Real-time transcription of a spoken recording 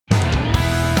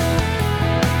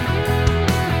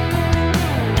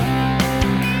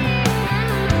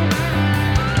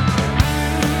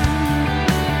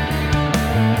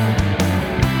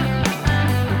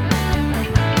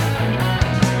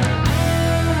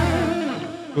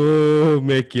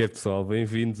Como é que é, pessoal?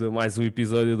 Bem-vindos a mais um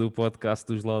episódio do podcast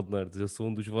dos Loud Nerds. Eu sou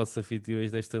um dos vossos anfitriões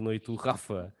desta noite, o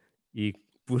Rafa. E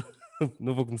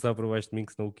não vou começar por baixo de mim,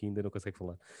 que senão o Kim ainda não consegue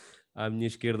falar. À minha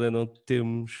esquerda não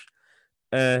temos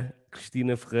a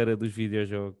Cristina Ferreira dos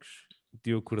videojogos,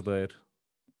 Diogo Cordeiro.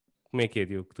 Como é que é,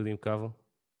 Diogo? Tudo impecável?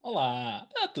 Olá,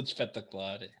 está tudo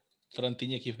espetacular.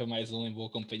 Prontinho aqui para mais um em boa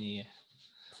companhia.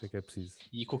 Sei que é preciso.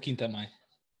 E com o Kim também.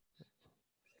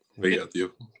 Obrigado,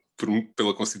 Diogo,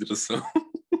 pela consideração.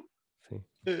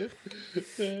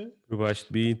 Sim. Por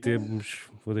baixo de mim temos...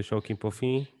 Vou deixar o Kim para o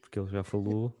fim, porque ele já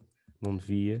falou. Não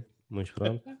devia, mas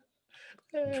pronto.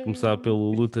 Vamos começar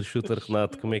pelo Luther Shooter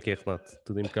Renato. Como é que é, Renato?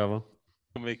 Tudo impecável?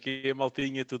 Como é que é,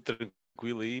 maltinha? Tudo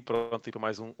tranquilo aí? Pronto, e para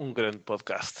mais um grande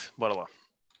podcast. Bora lá.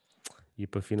 E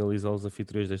para finalizar os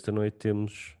anfitriões desta noite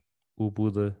temos o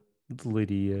Buda de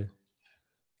Leiria,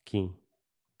 Kim.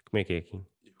 Como é que é, Kim?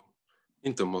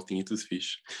 Então, maltinha, tudo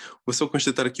fixe. Vou só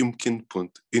constatar aqui um pequeno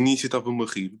ponto. Eu no início estava-me a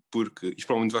rir, porque isto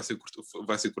provavelmente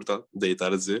vai ser cortado, daí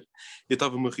estar a dizer. Eu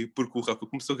estava-me a rir porque o Rafa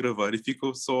começou a gravar e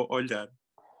ficou só a olhar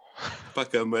para a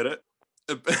câmara.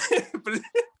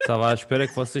 Estava à espera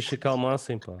que vocês se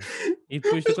acalmassem, pá. E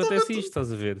depois acontece isto,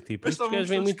 estás a ver? Tipo, Mas estes gajos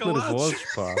vêm muito estávamos todos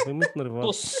nervosos, pá. Vêm muito Estou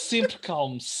nervosos. sempre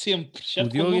calmo, sempre. O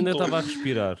Diogo ainda estava a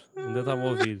respirar, ainda estava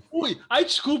a ouvir. Ui, ai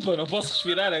desculpa, não posso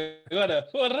respirar agora.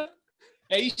 Porra.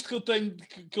 É isto que eu tenho,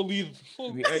 que eu lido.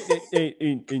 Fogo.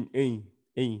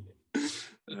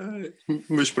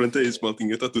 Mas pronto, é isso,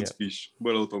 maltinha, está tudo fixe.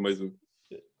 Bora lá para mais um.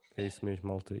 É isso mesmo,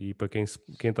 malta. E para quem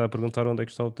está a perguntar onde é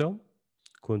que está o hotel,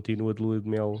 continua de lua de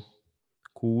mel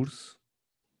com o urso,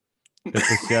 a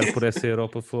passear por essa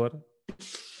Europa fora.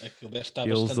 Aquilo deve estar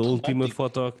Eles, a bastante última romântico.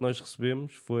 foto que nós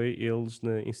recebemos foi eles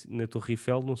na Torre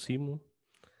Eiffel, no cimo.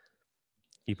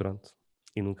 E pronto.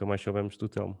 E nunca mais soubemos do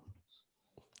Telmo.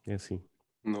 É assim.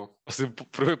 Não. O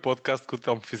primeiro podcast que o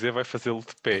Telmo fizer vai fazê-lo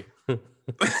de pé.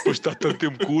 Depois está tanto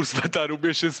tempo curso, vai estar um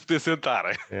mês sem se poder sentar.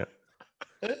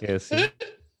 É assim.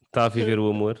 Está a viver o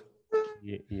amor.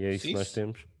 E é isso Sim, que nós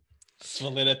temos. Se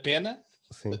valer a pena.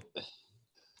 Sim.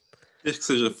 Desde que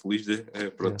seja feliz,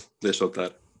 pronto, deixa eu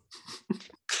estar.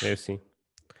 É assim.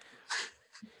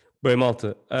 Bem,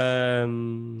 malta.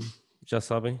 Já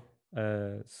sabem.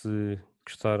 Se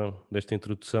gostaram desta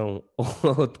introdução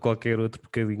ou de qualquer outro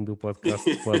bocadinho do podcast,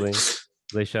 podem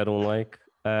deixar um like,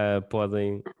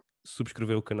 podem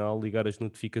subscrever o canal, ligar as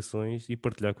notificações e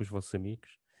partilhar com os vossos amigos.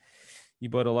 E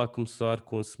bora lá começar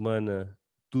com a semana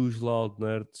dos Loud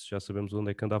Nerds. Já sabemos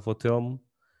onde é que andava o Telmo.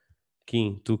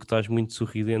 Kim, tu que estás muito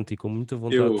sorridente e com muita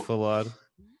vontade de falar,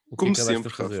 o que é que andaste a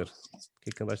fazer? O que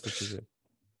é que andaste a fazer?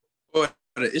 Ora,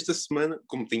 esta semana,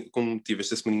 como tive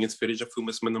esta semaninha de férias, já foi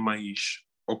uma semana mais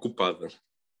ocupada.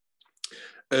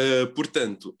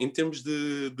 Portanto, em termos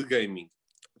de gaming,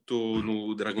 estou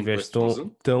no Dragon Quest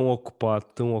 11. Tão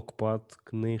ocupado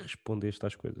que nem respondeste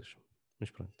às coisas.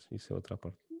 Mas pronto, isso é outra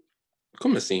parte.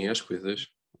 Como assim, as coisas?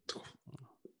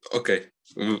 Ok.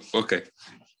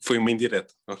 Foi uma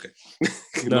indireta, ok.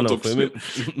 Não,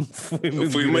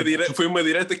 foi uma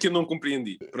direta que eu não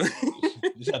compreendi.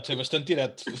 Já foi bastante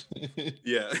direto.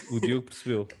 Yeah. O Diogo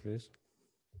percebeu, vês?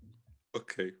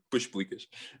 Ok, depois explicas.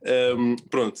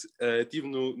 Pronto, estive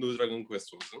no Dragon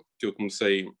Quest 11, que eu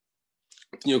comecei,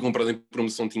 tinha comprado em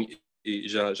promoção e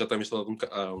já estava instalado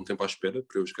há um tempo à espera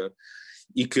para eu jogar,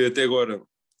 e que até agora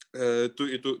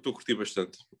eu estou a curtir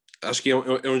bastante. Acho que é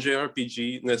um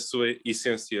JRPG na sua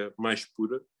essência mais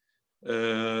pura,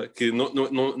 que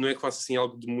não é que faça assim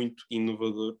algo de muito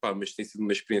inovador, mas tem sido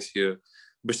uma experiência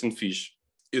bastante fixe.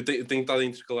 Eu tenho estado a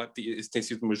intercalar, esse tem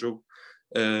sido o meu jogo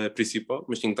principal,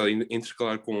 mas tenho estado a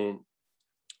intercalar com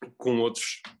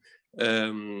outros,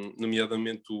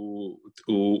 nomeadamente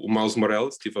o Miles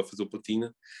Morales, que estive a fazer o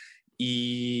platina,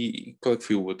 e qual é que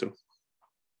foi o outro?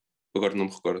 Agora não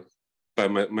me recordo.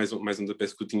 Mais um da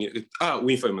peça que eu tinha. O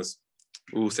Infamous,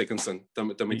 o Second Son,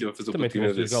 também estive a fazer o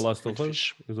platina desse. Também Last of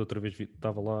Us. Eu outra vez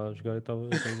estava lá a jogar e estava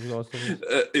a jogar Last of Us.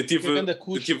 Eu tive... Não,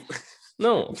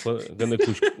 ganda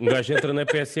Cusco. Um gajo entra na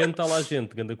PSN, está lá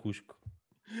gente, ganda Cusco.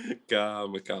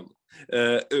 Calma.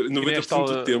 90%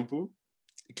 do tempo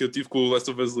que eu tive com o Last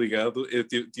of Us ligado, eu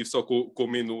tive só com o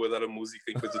menu a dar a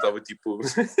música enquanto eu estava tipo...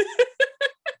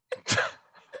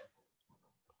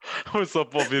 Foi só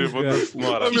para ouvir a banda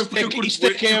sonora. Isto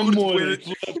é que é amor. Eu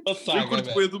curto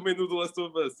depois do menu do Last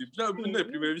of Us. Tipo, não é a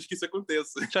primeira vez que isso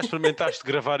acontece. Já experimentaste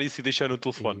gravar isso e deixar no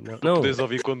telefone? Não. Para poderes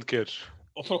ouvir quando queres.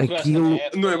 Aquilo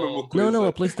não é a mesma coisa. Não,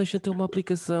 a PlayStation tem uma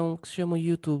aplicação que se chama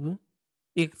YouTube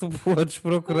e que tu podes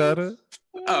procurar.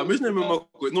 Mas não é a mesma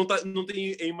coisa. Não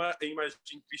tem a imagem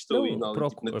cristalina ali,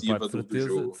 tipo, nativa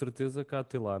de certeza cá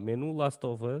tem lá menu Last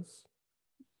of Us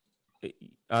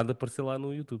há de aparecer lá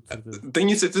no YouTube, de certeza.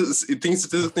 Tenho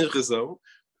certeza que tens razão,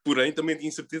 porém também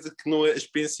tenho certeza que a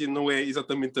experiência não é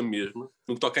exatamente a mesma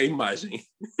no que toca à imagem.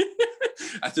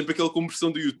 Há sempre aquela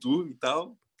conversão do YouTube e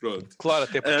tal. Pronto. Claro,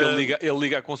 até porque ele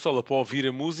liga a consola para ouvir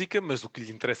a música, mas o que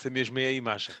lhe interessa mesmo é a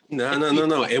imagem.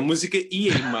 Não. É a música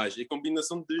e a imagem, a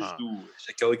combinação das duas.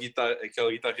 Aquela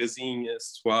guitarrazinha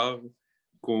suave.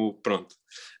 Pronto.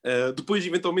 Depois,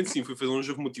 eventualmente, sim, fui fazer um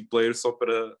jogo multiplayer só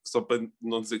para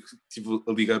não dizer que estive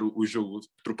a ligar o jogo de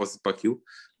propósito para aquilo,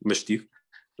 mas tive.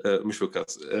 Mas foi o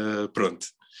caso. Pronto.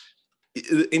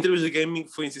 Em termos de gaming,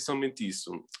 foi essencialmente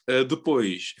isso.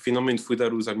 Depois, finalmente, fui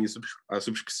dar uso à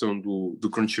subscrição do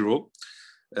Crunchyroll,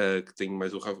 que tenho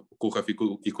mais com o Rafa e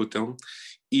com o Telmo,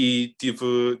 e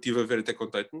tive a ver Attack on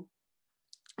Titan,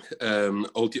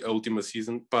 a última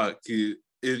season, pá, que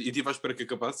eu estive à espera que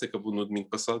acabasse, acabou no domingo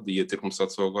passado, ia ter começado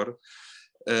só agora.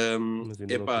 Mas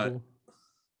ainda não acabou.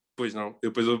 Pois não,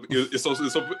 eu só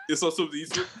soube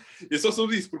disso. Eu só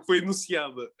soube disso porque foi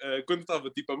anunciada quando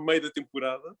estava tipo a meio da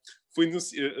temporada.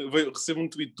 Recebo um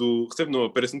tweet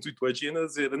aparece um tweet do IGN a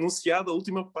dizer anunciada a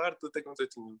última parte até quando eu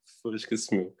tinha. Foi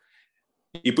esqueci-me.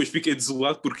 E depois fiquei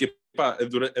desolado porque pá,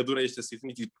 adorei esta season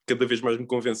e tipo, cada vez mais me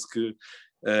convence que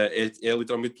é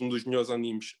literalmente um dos melhores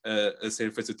animes a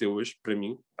serem feitos até hoje, para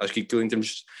mim. Acho que aquilo em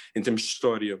termos de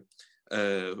história.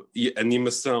 E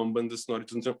animação, banda sonora e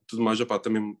tudo mais, opá,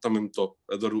 também top.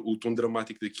 Adoro o tom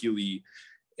dramático daquilo e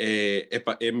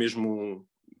é mesmo,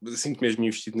 sinto mesmo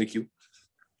investido naquilo.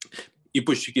 E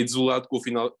depois fiquei desolado com o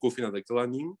final daquele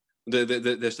anime,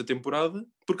 desta temporada,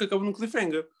 porque acaba no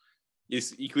cliffhanger.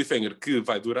 E cliffhanger que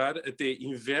vai durar até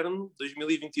inverno de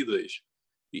 2022.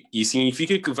 E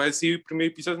significa que vai ser o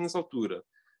primeiro episódio nessa altura.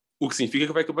 O que significa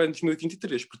que vai acabar em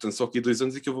 2023. Portanto, só que a 2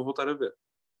 anos é que eu vou voltar a ver.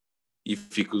 E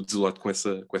fico desolado com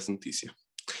essa notícia.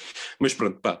 Mas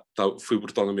pronto, foi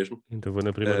brutal não mesmo. Então vou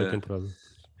na primeira temporada.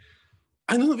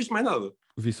 Não viste mais nada?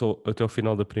 Vi só até ao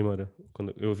final da primeira.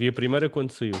 Eu vi a primeira quando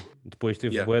saiu. Depois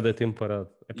teve bué da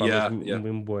temporada.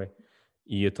 Mesmo bué.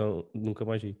 E então nunca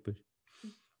mais vi depois.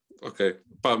 Ok.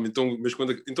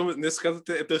 Então nesse caso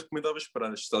até recomendava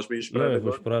esperar. Estás bem a esperar agora?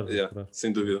 Vou esperar.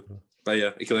 Sem dúvida.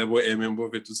 Aquilo é mesmo bom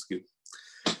ver tudo seguido.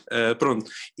 Pronto,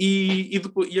 e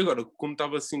agora, como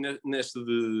estava assim nesta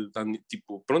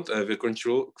tipo, pronto, a ver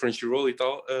Crunchyroll e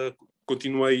tal,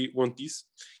 continuei One Piece,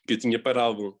 que eu tinha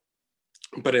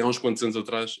parei há uns quantos anos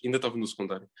atrás, ainda estava no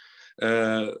secundário,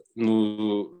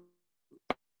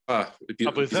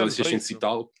 episódio 600 e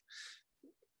tal,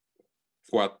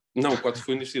 4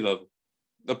 foi na universidade,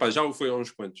 já foi há uns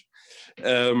quantos.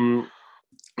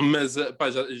 Mas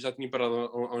já tinha parado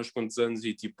há uns quantos anos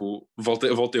e tipo voltei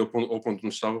ao ponto onde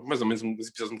estava, mais ou menos uns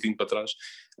episódios um bocadinho para trás.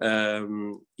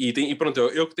 E pronto,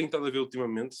 eu que tenho estado a ver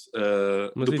ultimamente.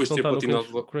 Mas depois isso de ter não está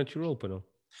patinado no Crunchyroll, para não?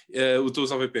 Eu estou a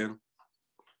usar VPN.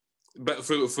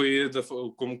 Foi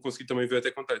como consegui também ver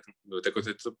Attack on Titan.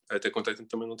 Attack on Titan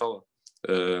também não está lá,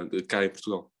 cá em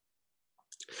Portugal.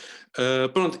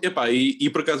 Pronto, e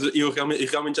por acaso eu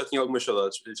realmente já tinha algumas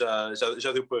saudades,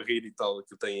 já deu para rir e tal,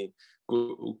 que tem,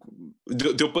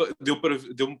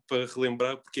 deu-me para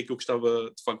relembrar porque é que eu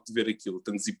gostava de facto de ver aquilo,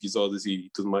 tantos episódios e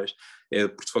tudo mais,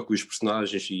 porque de facto os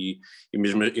personagens e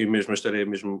mesmo a história é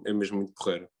mesmo muito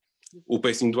porreira. O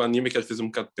pacing do anime é que às vezes é um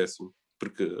bocado péssimo,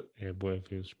 porque boa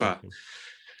vezes,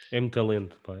 é muito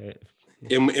lento,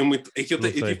 é muito, eu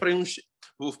tive para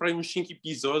uns 5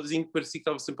 episódios em que parecia que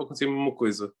estava sempre a acontecer a mesma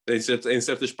coisa. Em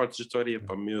certas partes da história,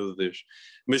 meu Deus.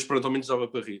 Mas pronto, ao menos dava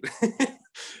para rir.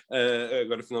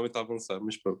 Agora finalmente está a avançar,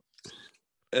 mas pronto.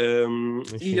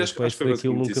 E acho que foi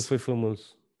daquilo nunca foi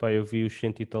famoso. Eu vi os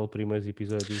 100 e tal primeiros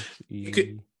episódios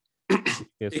e...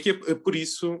 É por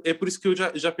isso que eu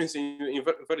já pensei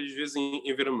várias vezes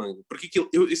em ver a manga. Porque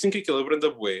eu sinto que aquilo é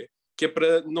branda bué, que é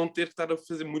para não ter que estar a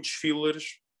fazer muitos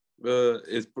fillers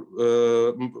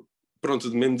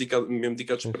pronto, mesmo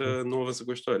dedicados para não avançar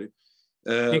com a história.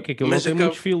 Que aquilo não tem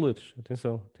muitos fillers,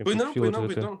 atenção. Pois não.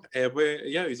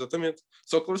 Exatamente.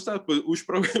 Só que lá está, os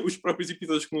próprios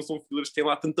episódios que não são fillers têm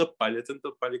lá tanta palha que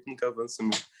nunca avança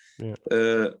mesmo.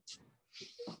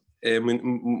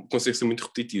 Consegue ser muito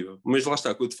repetitiva. Mas lá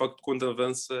está, de facto, quando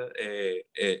avança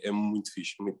é muito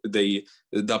fixe. Daí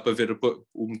dá para ver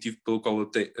o motivo pelo qual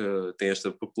tem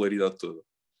esta popularidade toda.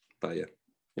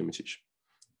 É muito fixe.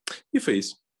 E foi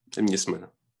isso, a minha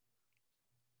semana.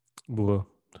 Boa.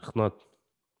 Renato.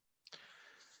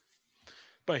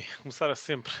 Bem, começar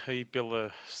sempre aí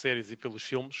pelas séries e pelos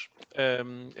filmes.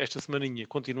 Esta semaninha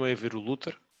continuei a ver o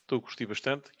Luther. Estou a curtir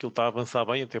bastante. Aquilo está a avançar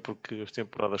bem, até porque as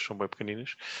temporadas são bem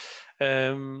pequeninas.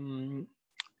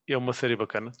 É uma série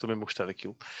bacana, também me gostar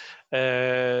daquilo.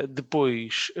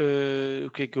 Depois,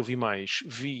 o que é que eu vi mais?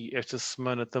 Vi esta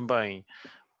semana também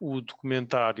o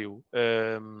documentário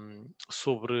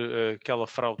sobre aquela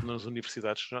fraude nas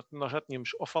universidades. Nós já tínhamos,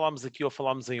 ou falámos aqui ou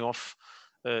falámos em off,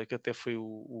 que até foi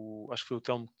acho que foi o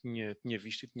Telmo que tinha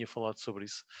visto e tinha falado sobre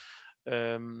isso.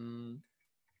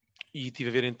 E estive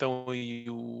a ver então aí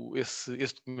esse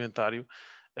documentário.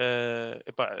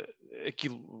 Epá,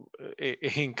 aquilo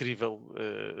é incrível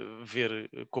ver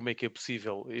como é que é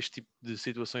possível este tipo de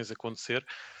situações acontecer,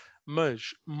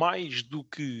 mas mais do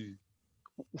que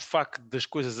o facto das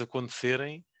coisas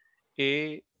acontecerem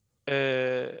é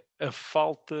a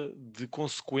falta de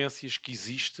consequências que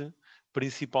existe,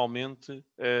 principalmente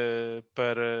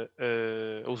para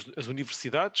as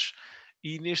universidades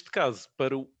e, neste caso,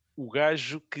 para o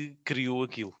gajo que criou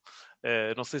aquilo.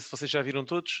 Não sei se vocês já viram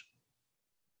todos.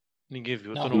 Ninguém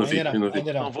viu, então Não, Não vi, ainda eu não, não vi.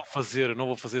 ainda não não.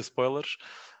 vou fazer spoilers,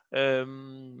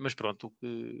 mas pronto, o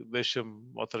que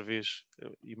deixa-me outra vez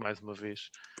e mais uma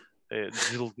vez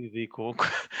desiludido aí com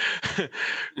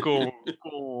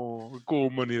a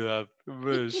humanidade,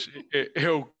 mas é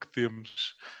o que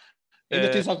temos. Ainda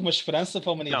tens alguma esperança para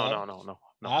a humanidade? Não.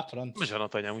 Ah, pronto. Mas já não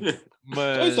tenho há muito tempo.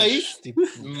 Pois é isso, tipo.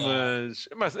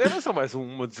 Mas era só mais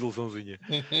uma desilusãozinha.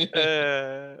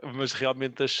 Mas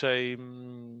realmente achei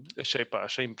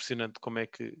impressionante como é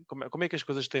que as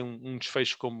coisas têm um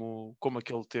desfecho como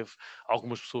aquele teve.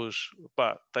 Algumas pessoas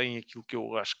têm aquilo que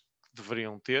eu acho que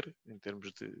deveriam ter em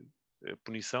termos de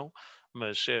punição,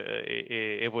 mas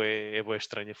é bué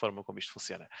estranha a forma como isto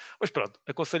funciona. Mas pronto,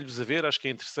 aconselho-vos a ver, acho que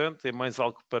é interessante, é mais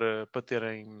algo para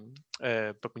terem,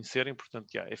 para conhecerem,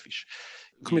 portanto, é fixe.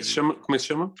 Como é que se chama? Como é que se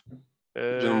chama?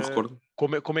 Já não me recordo.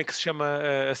 Como é que se chama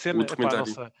a cena? O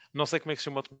documentário. Não sei como é que se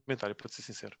chama o documentário, para ser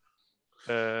sincero.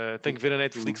 Tenho que ver na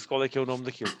Netflix qual é que é o nome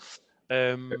daquilo.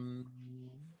 Deve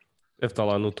estar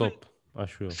lá no top,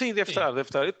 acho eu. Sim, deve estar.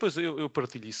 E depois eu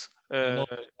partilho isso. Não.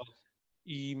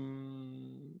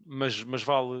 Mas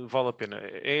vale a pena.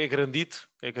 É grandito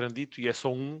e é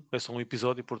só um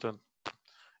episódio, portanto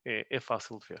é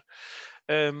fácil de ver.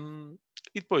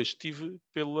 E depois estive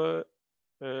pela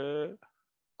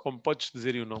como podes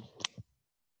dizer o nome?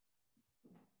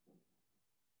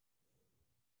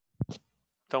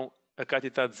 Então a Cátia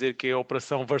está a dizer que é a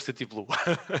Operação Varsity Blue.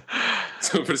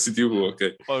 Só para sentir o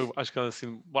ok. Acho que é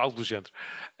assim, algo do género.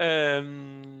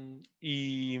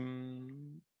 E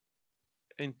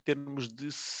em termos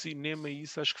de cinema,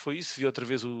 isso acho que foi isso. Vi outra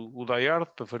vez o Die Hard,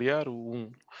 para variar, o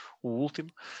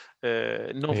último.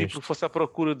 Não vi porque fosse à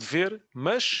procura de ver,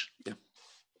 mas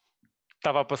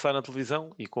estava a passar na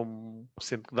televisão e como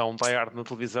sempre que dá um Die Hard na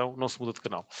televisão, não se muda de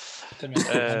canal.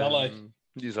 Anda lá.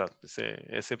 Exato, isso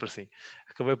é sempre assim.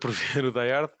 Acabei por ver o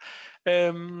Die Hard.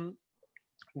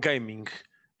 Gaming.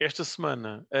 Esta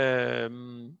semana,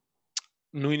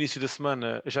 no início da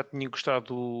semana, já tinha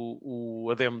gostado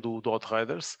a demo do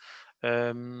Outriders.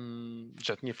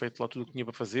 Já tinha feito lá tudo o que tinha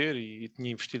para fazer e tinha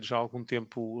investido já há algum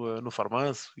tempo no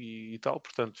farmanço e tal,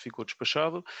 portanto ficou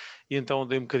despachado. E então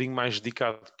andei um bocadinho mais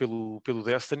dedicado pelo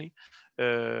Destiny,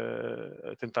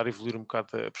 a tentar evoluir um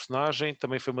bocado a personagem.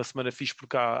 Também foi uma semana fixe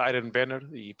porque há Iron Banner,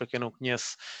 e para quem não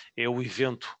conhece, é o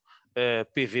evento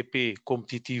PVP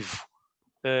competitivo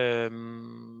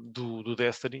do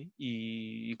Destiny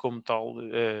e como tal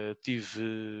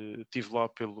tive lá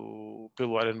pelo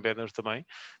Iron Banner também,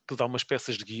 que dá umas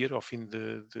peças de gear ao fim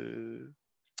de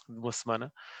uma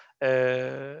semana.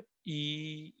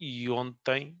 E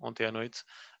ontem à noite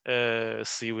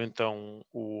saiu então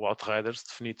o Outriders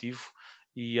definitivo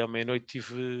e à meia-noite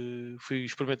fui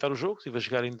experimentar o jogo, estive a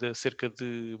jogar ainda cerca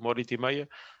de 1h30.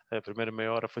 A primeira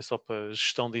meia hora foi só para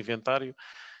gestão de inventário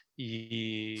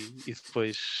e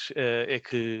depois é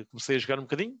que comecei a jogar um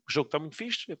bocadinho. O jogo está muito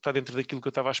fixe, está dentro daquilo que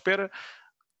eu estava à espera.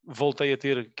 Voltei a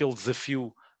ter aquele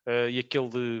desafio e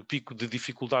aquele pico de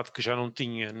dificuldade que já não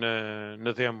tinha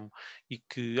na demo e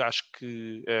que acho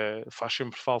que faz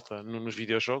sempre falta nos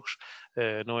videojogos.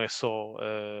 Não é só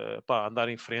andar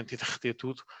em frente e derreter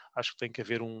tudo. Acho que tem que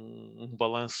haver um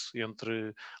balanço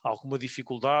entre alguma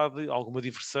dificuldade, alguma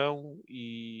diversão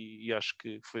e acho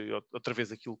que foi outra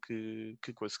vez aquilo que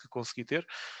consegui ter.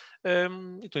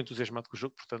 Estou entusiasmado com o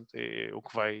jogo, portanto é o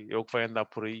que vai andar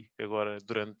por aí agora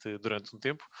durante um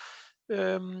tempo.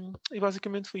 E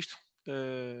basicamente foi isto.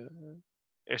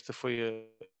 Esta foi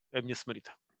a minha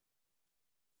semanita.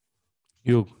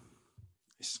 Hugo.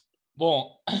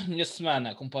 Bom, minha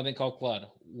semana, como podem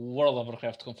calcular, o World of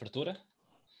Warcraft com fartura.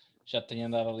 Já tenho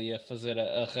andado ali a fazer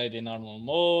a raid em normal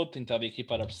mode, tentado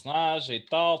equipar a personagem e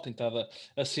tal, tentado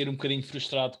a ser um bocadinho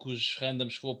frustrado com os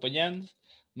randoms que vou apanhando,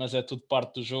 mas é tudo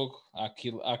parte do jogo, há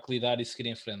que lidar e seguir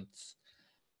em frente.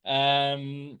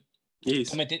 E é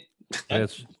isso. Também tem...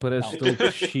 Parece Não. tão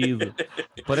crescido.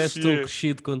 Parece tão Yeah.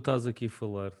 crescido quando estás aqui a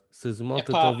falar. Se as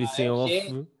malta Epá, está a ouvir sem é o que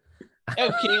off, É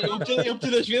o quê? Eu muitas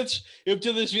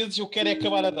das vezes eu quero é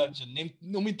acabar a dungeon.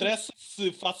 Não me interessa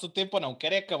se faço tempo ou não,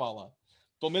 quero é acabá-la.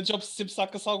 Pelo menos eu sempre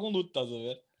saca-se algum loot, estás a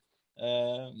ver?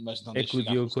 Mas não é deixo que o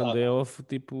ficar Diogo quando frustrado. é off,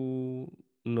 tipo,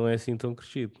 não é assim tão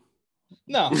crescido.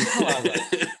 Não,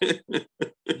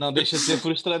 não deixa de ser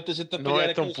frustrante a gente Não é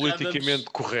apanhar tão aqueles politicamente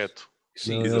randoms. correto.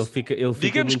 Sim, Não, exato. ele fica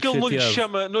Digamos muito que ele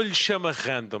chateado. não lhe chama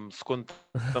randoms quando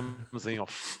estamos em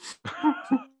off.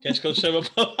 queres que ele chame a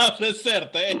palavra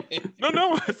certa, é?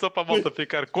 Não, é só para a malta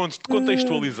ficar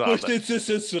contextualizada. Depois tem de ser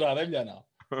censurado, é melhor não.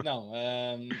 Não,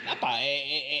 é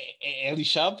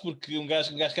lixado porque um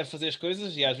gajo quer fazer as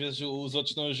coisas e às vezes os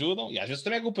outros não ajudam e às vezes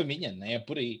também é culpa minha, nem é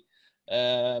por aí.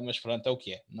 Mas pronto, é o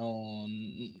que é.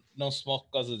 Não se morre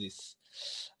por causa disso.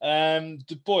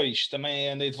 Depois também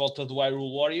andei de volta do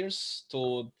Hyrule Warriors.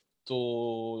 Estou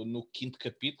no 5º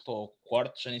capítulo ou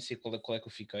 4º, já nem sei qual é que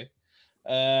eu fiquei.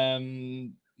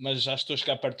 Mas já estou a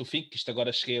chegar perto do fim, que isto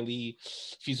agora cheguei ali,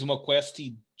 fiz uma quest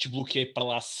e desbloqueei para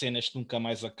lá cenas que nunca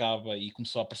mais acaba e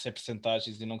começou a aparecer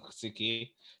percentagens e não sei o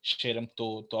quê. Cheira-me que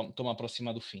estou-me a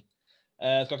aproximar do fim.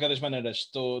 De qualquer das maneiras,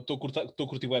 estou a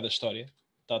curtir bué da história.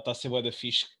 Está a ser bué da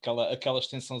fixe. Aquela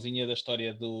extensãozinha da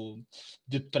história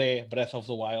de pré-Breath of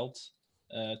the Wild.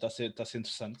 Está a ser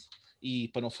interessante. E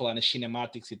para não falar nas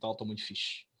cinematics e tal, estou muito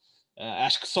fixe.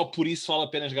 Acho que só por isso vale a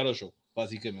pena jogar o jogo,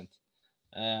 basicamente.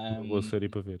 Uma boa série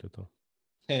para ver, então.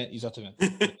 Exatamente.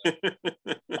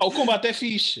 O combate é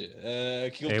fixe.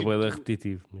 É Tipo, bué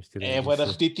repetitivo, mas tirando é bué da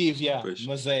isso, repetitivo, yeah. Pois.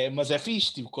 mas é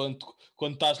fixe. Tipo,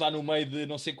 quando estás lá no meio de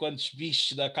não sei quantos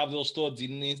bichos, dá cabo deles todos e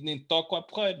nem te tocam a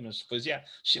porreiro, mas depois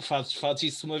fazes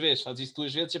isso uma vez, fazes isso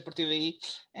 2 vezes e a partir daí,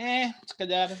 se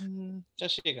calhar já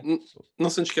chega. Não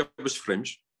sentes quebras de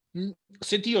frames?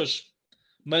 Senti hoje.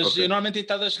 Mas Ok. eu normalmente tenho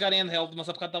estado a jogar em handheld, mas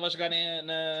há bocado estava a jogar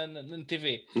na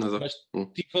TV. Nada. Mas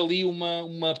tive ali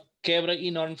uma quebra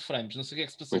enorme de frames. Não sei o que é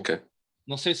que se passou. Ok.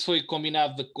 Não sei se foi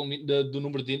combinado do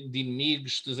número de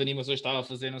inimigos, das animações que estava a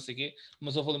fazer, não sei o quê,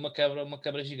 mas houve ali uma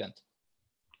quebra gigante.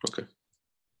 Ok.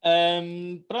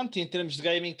 Pronto, em termos de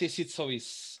gaming tem sido só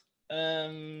isso.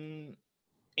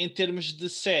 Em termos de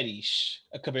séries,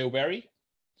 acabei o Barry.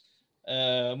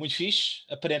 Muito fixe.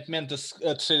 Aparentemente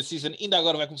a terceira season ainda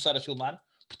agora vai começar a filmar.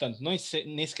 Portanto, nem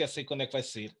sequer sei quando é que vai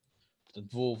sair.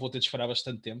 Portanto, vou ter de esperar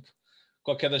bastante tempo.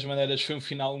 Qualquer das maneiras foi um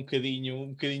final um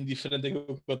bocadinho diferente daquilo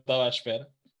que eu estava à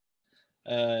espera.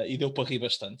 E deu para rir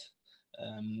bastante.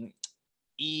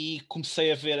 E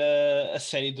comecei a ver a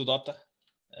série do Dota,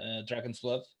 Dragon's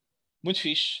Blood. Muito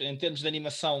fixe. Em termos de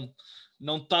animação,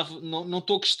 não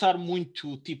estou a gostar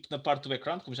muito tipo na parte do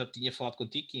background, como já tinha falado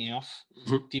contigo em off.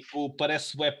 Tipo,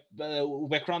 parece o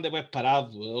background é web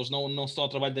parado. Eles não estão ao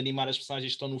trabalho de animar as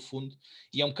personagens que estão no fundo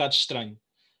e é um bocado estranho.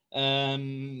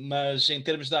 Mas em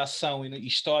termos de ação e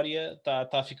história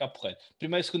está a ficar porreiro.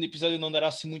 Primeiro e segundo episódio não dará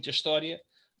assim muita história,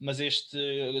 mas este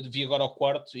vi agora ao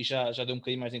 4º e já deu um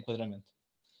bocadinho mais de enquadramento.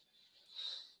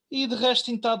 E de resto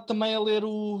tenho estado também a ler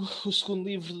o segundo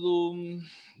livro do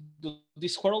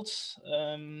Discworld.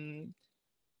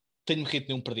 Tenho-me rido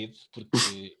nenhum perdido,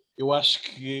 porque eu acho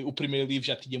que o primeiro livro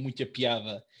já tinha muita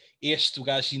piada. O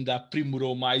gajo ainda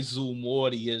aprimorou mais o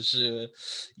humor e as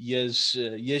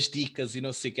dicas e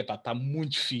não sei o que. Está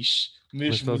muito fixe.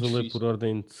 Mas Mesmo estás a muito ler fixe. por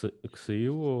ordem que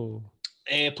saiu ou...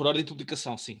 É por ordem de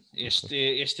publicação, sim.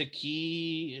 Este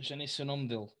aqui, eu já nem sei o nome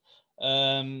dele.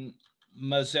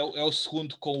 Mas é o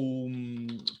segundo com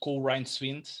o Ryan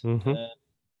Swind. Não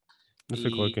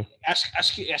sei qual é que é.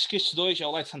 Acho que estes dois é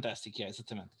o Light Fantastic,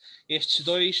 exatamente. Estes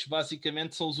dois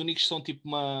basicamente são os únicos que são tipo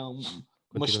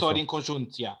uma história em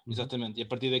conjunto, exatamente. E a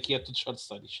partir daqui é tudo short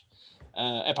stories.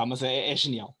 Mas é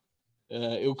genial.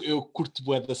 Eu curto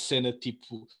bué da cena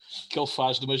tipo que ele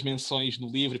faz de umas menções no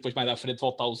livro e depois mais à frente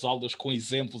volta a usá-las com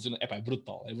exemplos. É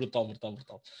brutal, é brutal.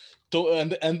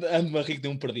 Ando-me a rir de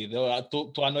um perdido.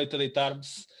 Estou à noite a deitar-me,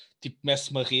 tipo,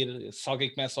 começo-me a rir. Se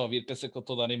alguém começa a ouvir, pensa que eu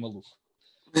estou a dar em maluco.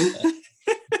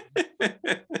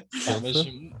 Mas...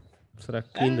 Será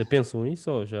que ainda pensam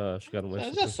isso ou já chegaram a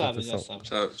essa constatação? Já sabem.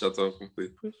 Já estava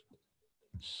concluído.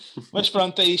 Mas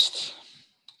pronto, é isto.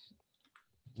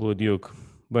 Boa, Diogo.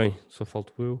 Bem, só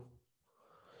falto eu.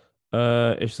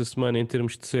 Esta semana, em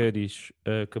termos de séries,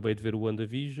 acabei de ver o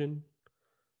WandaVision.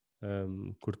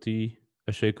 Curti.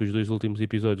 Achei que os 2 últimos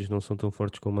episódios não são tão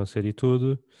fortes como a série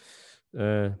toda.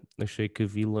 Achei que a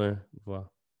vilã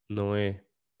não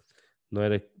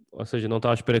era, ou seja, não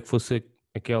estava à espera que fosse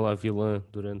aquela a vilã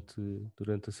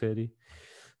durante a série.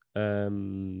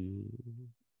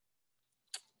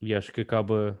 E acho que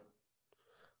acaba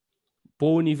para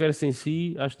o universo em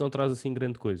si, acho que não traz assim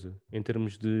grande coisa, em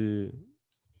termos de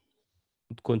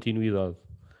continuidade.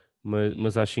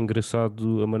 Mas acho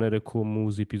engraçado a maneira como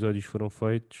os episódios foram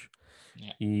feitos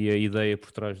Yeah. e a ideia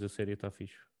por trás da série está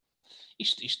fixe.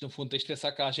 Isto, no fundo, tens de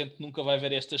pensar que a gente nunca vai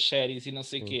ver estas séries e não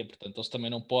sei o quê. Portanto, eles também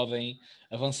não podem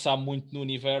avançar muito no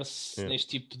universo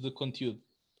neste tipo de conteúdo.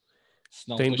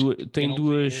 Senão, Tem não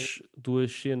vê...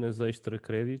 duas cenas extra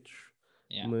créditos,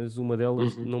 Yeah. mas uma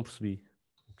delas não percebi.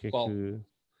 O que é Qual? que...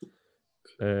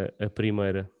 A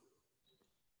primeira.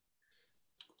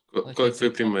 Qual é que foi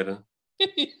a primeira?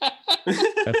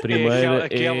 A primeira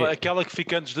aquela que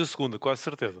fica antes da segunda, quase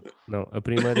certeza. Não, a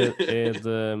primeira é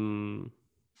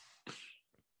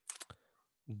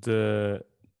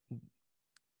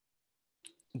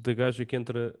da gaja que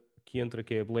entra,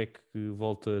 que é a Black, que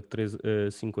volta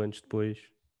 5 anos depois.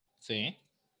 Sim.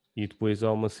 E depois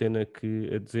há uma cena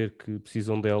a dizer que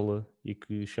precisam dela e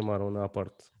que chamaram-na à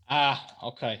parte. Ah,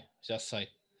 ok, já sei.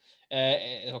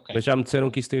 Okay. Mas já me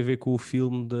disseram que isso tem a ver com o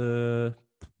filme da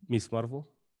Miss Marvel,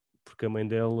 porque a mãe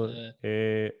dela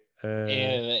é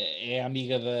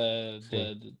amiga da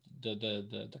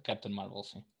Captain Marvel,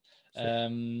 sim.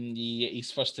 E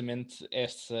supostamente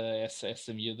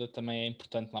essa miúda também é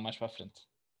importante lá mais para a frente.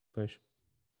 Pois.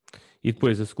 E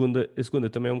depois a segunda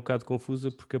também é um bocado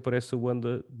confusa porque aparece a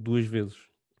Wanda 2 vezes.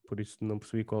 Por isso não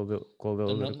percebi qual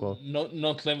delas era qual.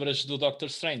 Não te lembras do Doctor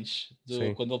Strange?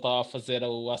 Quando ele estava a fazer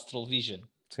o Astral Vision?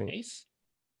 Sim. É isso?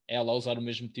 É ela a usar o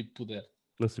mesmo tipo de poder.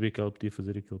 Não sabia que ela podia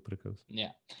fazer aquilo por acaso.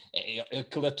 Yeah.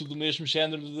 Aquilo é tudo o mesmo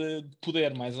género de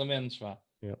poder, mais ou menos. Vá.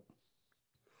 Yeah.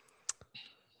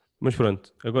 Mas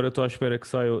pronto, agora estou à espera que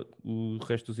saia o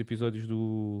resto dos episódios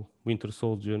do Winter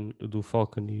Soldier, do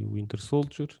Falcon e o Winter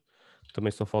Soldier.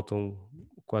 Também só faltam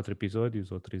 4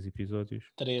 episódios ou 3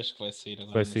 episódios. 3 que vai sair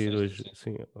agora. Vai sair hoje,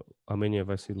 sim. Amanhã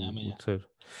vai ser o terceiro.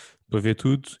 Para ver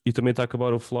tudo. E também está a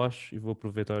acabar o Flash e vou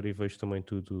aproveitar e vejo também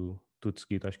tudo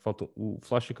seguido. Acho que falta. O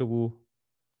Flash acabou.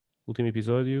 O último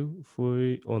episódio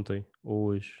foi ontem ou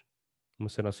hoje. Uma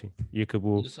cena assim. E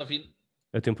acabou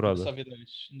a temporada.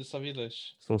 Ainda só vi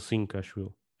 2. São 5, acho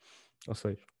eu. Ou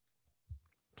 6.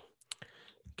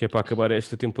 Que é para acabar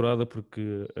esta temporada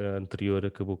porque a anterior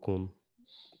acabou com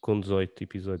 18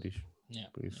 episódios. Yeah,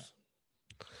 por isso.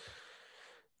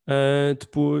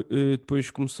 Depois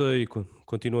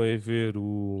continuei a ver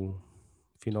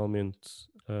finalmente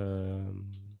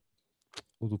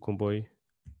o do comboio.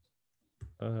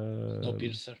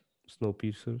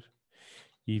 Snowpiercer.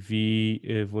 E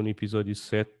vou no episódio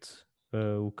 7.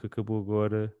 O que acabou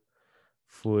agora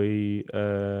foi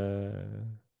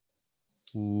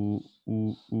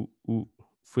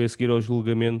foi a seguir ao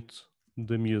julgamento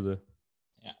da miúda.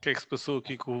 O que é que se passou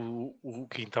aqui com o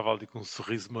Kim estava ali com um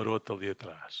sorriso maroto ali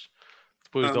atrás?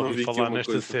 Depois de ouvir falar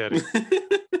nesta série.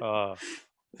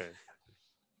 Okay.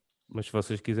 Mas se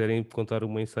vocês quiserem contar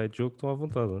uma inside joke, estão à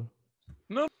vontade.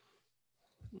 Não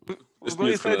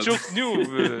é inside joke nenhum.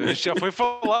 Isto já foi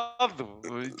falado.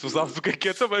 E tu sabes o que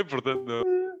é também, portanto. Não.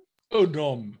 O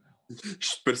nome.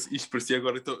 Isto parecia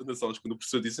agora então, nas aulas quando o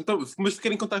professor disse: então, mas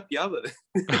querem contar a piada?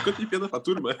 Contem piada para a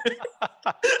turma.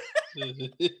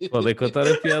 Podem contar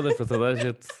a piada para toda a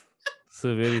gente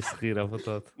saber e se rir à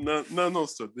vontade. Não,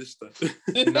 senhor, deixa estar.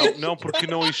 Não, porque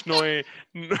isto não é.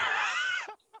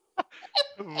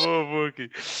 Vou aqui.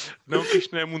 Não, que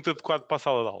isto não é muito adequado para a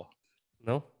sala de aula.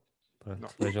 Não?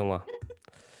 Pronto, vejam lá.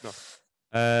 Não.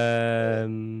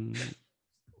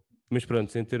 Mas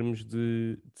pronto, em termos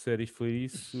de séries foi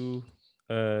isso.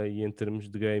 E em termos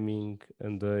de gaming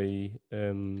andei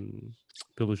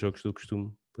pelos jogos do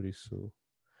costume, por isso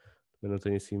eu não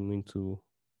tenho assim muito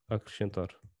a acrescentar.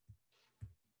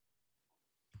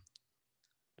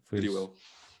 Foi Very isso. well.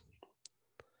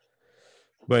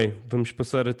 Bem, vamos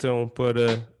passar então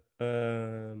para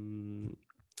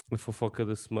a fofoca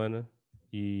da semana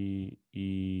e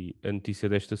a notícia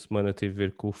desta semana tem a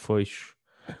ver com o fecho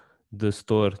da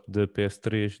Store da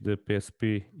PS3, da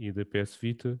PSP e da PS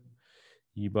Vita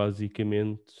e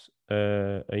basicamente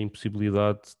a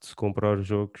impossibilidade de se comprar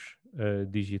jogos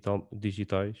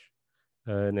digitais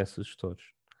nessas stores.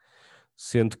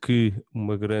 Sendo que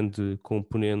uma grande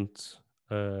componente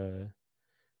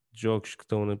de jogos que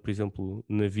estão, por exemplo,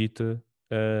 na Vita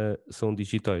são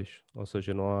digitais, ou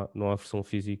seja, não há versão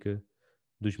física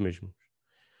dos mesmos.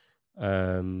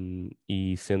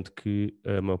 E sendo que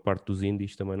a maior parte dos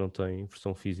indies também não tem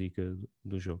versão física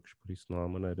dos jogos, por isso não há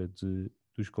maneira de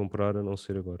os comprar a não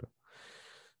ser agora.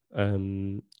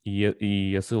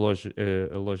 E essa loja,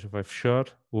 a loja vai fechar.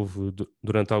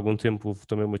 Durante algum tempo houve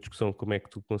também uma discussão como é que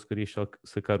tu conseguirias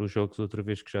sacar os jogos outra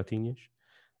vez que já tinhas,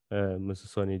 mas a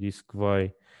Sony disse que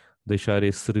vai deixar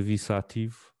esse serviço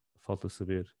ativo. Falta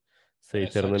saber Se é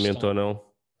Essa é a eternamente questão. ou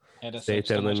não. Era Se essa é a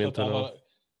questão mais que eu eternamente ou não.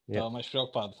 estava mais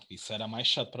preocupado. Isso era mais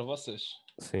chato para vocês.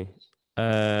 Sim.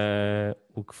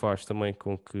 O que faz também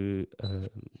com que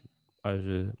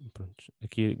haja. Pronto,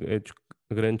 aqui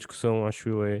a grande discussão, acho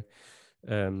eu, é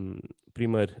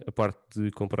primeiro a parte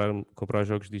de comprar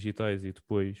jogos digitais e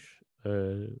depois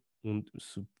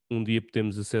se um dia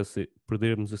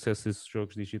perdermos acesso a esses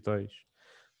jogos digitais,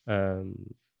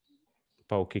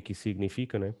 pá, o que é que isso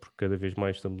significa, né? Porque cada vez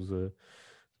mais estamos a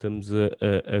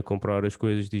comprar as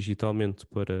coisas digitalmente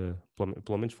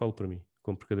pelo menos falo para mim,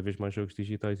 compro cada vez mais jogos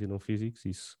digitais e não físicos.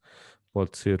 Isso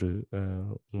pode ser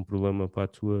um problema para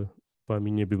a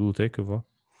minha biblioteca,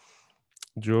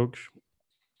 de jogos.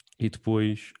 E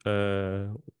depois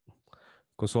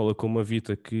consola como a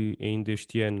Vita, que ainda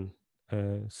este ano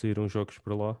saíram jogos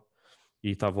para lá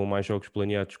e estavam mais jogos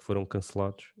planeados que foram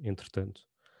cancelados, entretanto,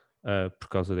 por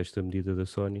causa desta medida da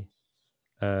Sony,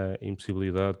 a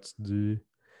impossibilidade de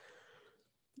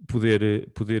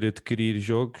poder adquirir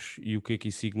jogos. E o que é que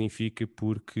isso significa?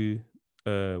 Porque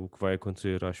o que vai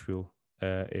acontecer, acho eu,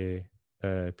 é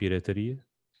a pirataria,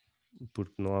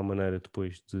 porque não há maneira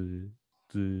depois de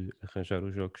arranjar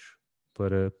os jogos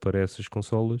para essas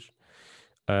consolas.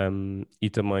 E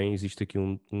também existe aqui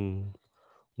um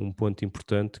ponto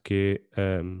importante que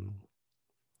é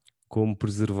como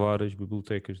preservar as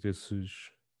bibliotecas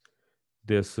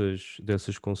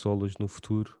dessas consolas no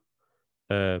futuro,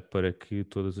 para que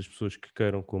todas as pessoas que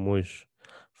queiram, como hoje,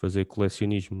 fazer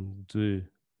colecionismo de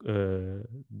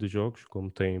jogos,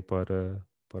 como têm para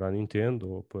a Nintendo,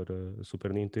 ou para a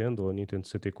Super Nintendo, ou a Nintendo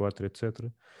 64, etc.,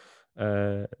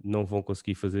 não vão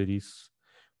conseguir fazer isso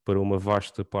para uma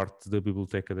vasta parte da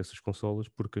biblioteca dessas consolas,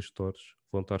 porque as stores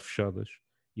vão estar fechadas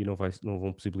e não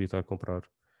vão possibilitar comprar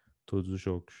todos os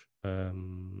jogos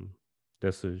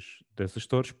dessas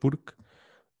stores, porque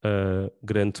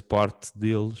grande parte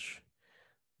deles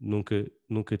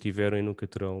nunca tiveram e nunca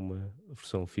terão uma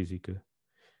versão física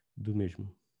do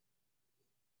mesmo.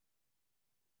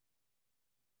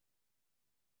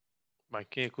 Bem,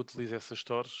 quem é que utiliza essas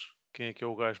stores? Quem é que é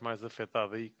o gajo mais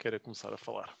afetado aí que queira começar a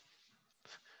falar?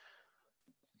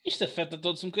 Isto afeta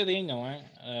todos um bocadinho, não é?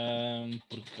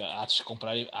 Porque há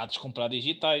de comprar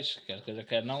digitais,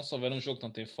 quer não, se houver um jogo que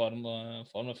não tem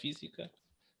forma física,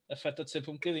 afeta-te sempre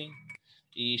um bocadinho.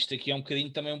 E isto aqui é um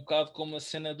bocadinho também um bocado como a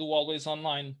cena do Always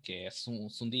Online, que é se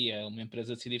um dia uma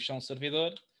empresa decidir fechar um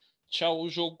servidor, tchau, o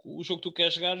jogo que tu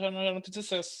queres jogar já não tens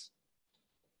acesso.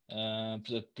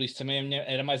 Por isso também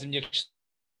era mais a minha questão,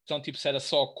 tipo, se era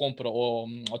só a compra ou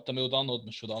também o download,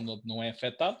 mas se o download não é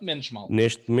afetado, menos mal.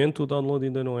 Neste momento o download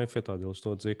ainda não é afetado. Eles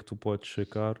estão a dizer que tu podes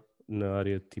sacar na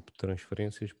área de tipo de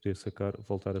transferências,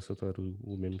 voltar a sacar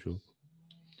o mesmo jogo.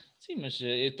 Sim, mas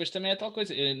depois também é tal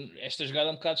coisa. Esta jogada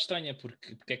é um bocado estranha,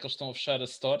 porque é que eles estão a fechar a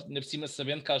Store, ainda por cima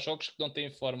sabendo que há jogos que não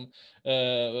têm formato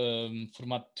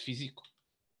físico.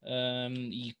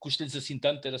 E custa-lhes assim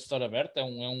tanto ter a Store aberta? É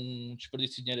um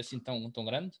desperdício de dinheiro assim tão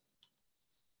grande?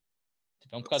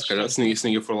 Tipo, é um bocado Se calhar, estranho. se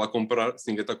ninguém for lá comprar, se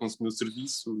ninguém está a consumir o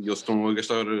serviço e eles estão a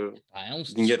gastar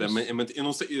dinheiro a manter. Eu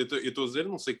não sei, eu estou a dizer,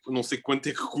 não sei quanto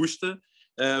é que custa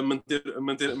manter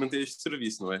este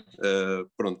serviço, não é?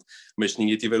 Pronto. Mas se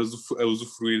ninguém tiver a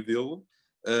usufruir dele,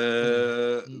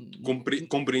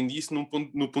 compreende isso no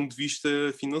ponto de vista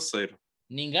financeiro.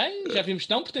 Ninguém? Já vimos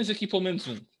não, porque tens aqui pelo menos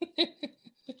um.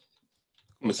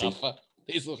 Como assim? Rafa.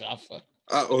 Tens o Rafa.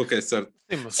 Ok, certo.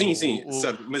 Sim,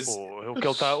 certo. Mas o que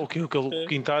ele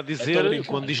está a dizer,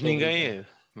 quando diz ninguém, é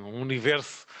um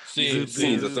universo de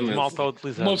malta a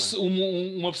utilizar.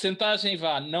 Uma porcentagem,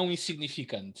 não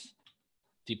insignificante.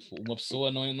 Tipo, uma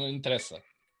pessoa não interessa.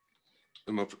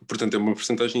 Portanto, é uma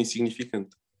porcentagem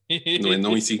insignificante.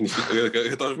 Não insignificante.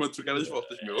 Estavas-me a trocar as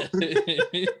voltas, meu.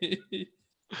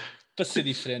 Para ser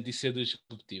diferente e ser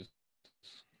disruptivo.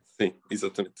 Sim,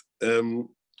 exatamente.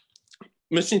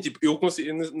 Mas sim, tipo, eu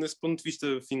consigo, nesse ponto de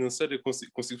vista financeiro, eu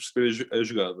consigo perceber a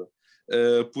jogada.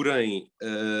 Porém,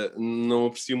 não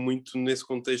aprecio muito nesse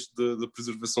contexto da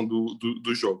preservação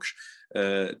dos jogos.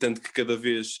 Tanto que cada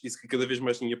vez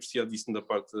mais tinha apreciado isso da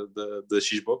parte da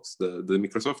Xbox, da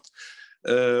Microsoft,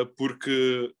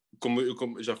 porque, como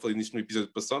eu já falei nisto no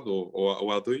episódio passado,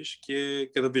 ou há dois, que é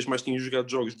cada vez mais tinha jogado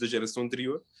jogos da geração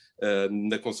anterior,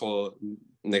 na consola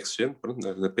Next Gen, pronto,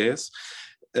 na PS,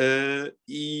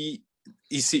 e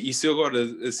se agora,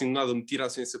 assim, nada, me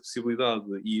tirassem essa possibilidade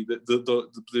e de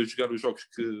poder jogar os jogos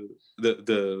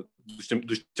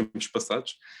dos tempos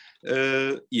passados,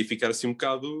 ia ficar assim um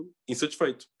bocado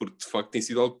insatisfeito, porque de facto tem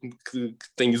sido algo que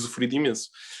tenho usufruído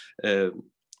imenso.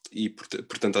 E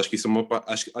portanto acho que isso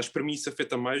acho que para mim isso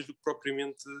afeta mais do que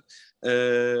propriamente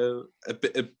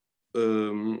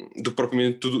do que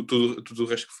propriamente tudo o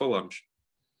resto que falámos.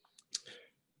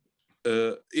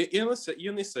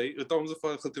 Eu nem sei, estávamos a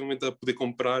falar relativamente a poder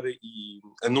comprar e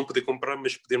a não poder comprar,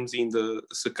 mas podermos ainda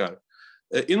sacar.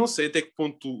 Eu não sei até que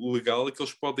ponto legal é que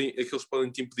eles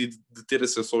podem te impedir de ter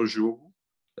acesso ao jogo,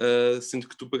 sendo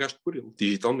que tu pagaste por ele,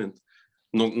 digitalmente.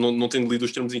 Não tendo lido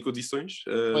os termos e condições,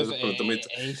 Pois pronto, também,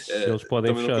 é isso. Eles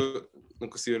podem também fechar. não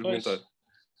consigo argumentar. Pois.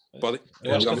 Podem?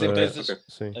 Eu acho que as Ok, empresas, ok.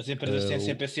 Sim. as empresas têm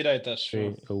sempre esse direito, acho.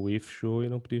 Sim, a Wii fechou e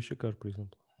não podia checar, por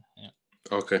exemplo.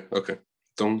 Ok.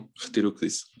 Então, retiro o que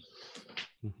disse.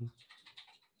 Uhum.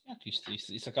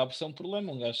 Isso acaba por ser um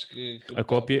problema. Um gajo que A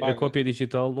cópia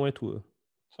digital não é tua.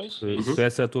 Pois, Se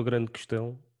essa é a tua grande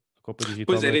questão, a cópia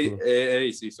digital Pois não é tua. é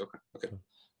isso, ok.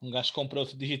 um gajo compra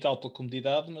outro digital pela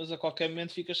comodidade, mas a qualquer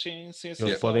momento ficas sem acesso.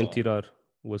 Eles podem tirar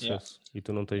o acesso e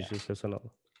tu não tens acesso a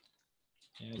nada.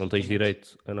 Não tens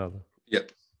direito a nada.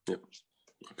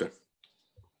 Ok.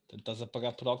 Portanto, estás a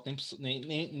pagar por algo que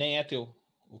nem é teu.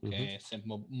 O que é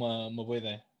sempre uma boa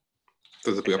ideia.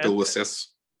 Estás a pagar pelo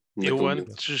acesso. Eu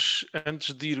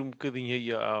antes de ir um bocadinho aí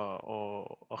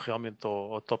realmente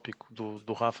ao tópico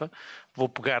do Rafa, vou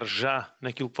pegar já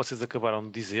naquilo que vocês acabaram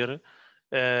de dizer,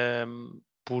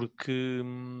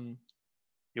 porque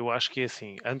eu acho que é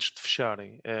assim, antes de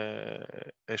fecharem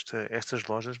estas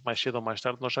lojas, mais cedo ou mais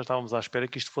tarde, nós já estávamos à espera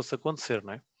que isto fosse acontecer,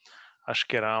 não é? Acho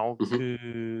que era algo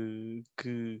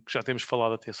que já temos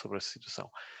falado até sobre essa situação.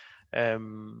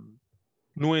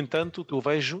 No entanto, o que eu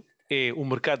vejo é o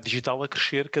mercado digital a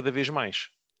crescer cada vez mais.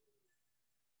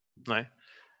 Não é?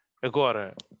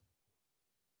 Agora,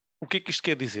 o que é que isto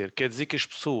quer dizer? Quer dizer que as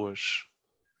pessoas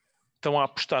estão a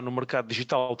apostar no mercado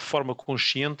digital de forma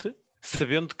consciente,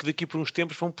 sabendo que daqui por uns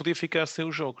tempos vão poder ficar sem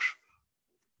os jogos.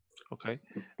 Ok?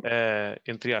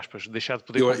 Entre aspas, deixar de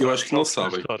poder comprar. Eu acho que não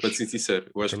sabem, para ser sincero.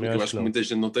 Eu acho que muita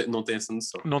gente não tem essa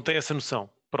noção. Não tem essa noção.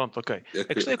 Pronto, ok.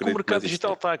 A questão é que o mercado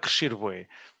digital está a crescer, bué.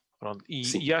 Pronto.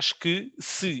 E acho que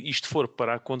se isto for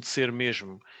para acontecer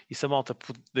mesmo e se a malta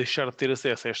deixar de ter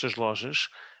acesso a estas lojas,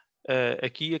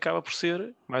 aqui acaba por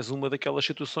ser mais uma daquelas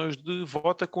situações de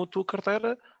vota com a tua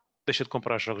carteira, deixa de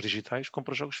comprar jogos digitais,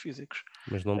 compra jogos físicos.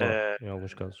 Mas não dá, em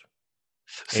alguns casos.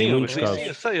 Sim, em muitos casos.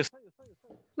 Eu sei.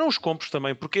 Não os compres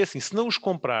também, porque assim, se não os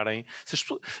comprarem, se as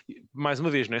pessoas, mais uma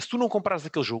vez, não é? Se tu não comprares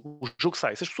aquele jogo, o jogo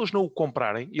sai. Se as pessoas não o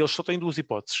comprarem, e eles só têm duas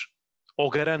hipóteses. Ou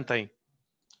garantem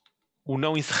o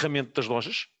não encerramento das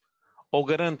lojas, ou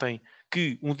garantem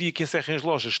que um dia que encerrem as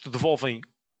lojas te devolvem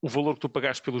o valor que tu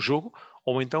pagaste pelo jogo,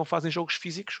 ou então fazem jogos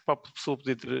físicos para a pessoa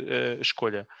poder ter a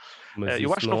escolha. Mas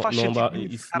eu acho que não faz sentido.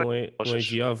 Isso não é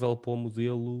viável para o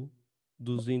modelo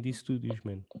dos indie studios,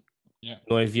 man.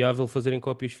 Não é viável fazerem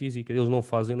cópias físicas. Eles não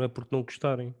fazem, não é porque não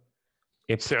gostarem.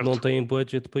 É porque não têm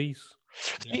budget para isso.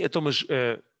 Então, mas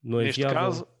não é neste viável.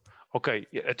 caso, ok,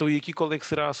 então e aqui qual é que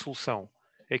será a solução?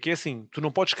 É que é assim, tu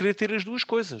não podes querer ter as duas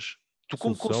coisas. Tu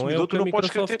como consumidor, tu não podes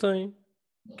querer ter... tem.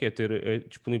 Que é ter a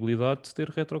disponibilidade de ter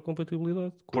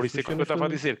retrocompatibilidade. Por isso é que eu estava a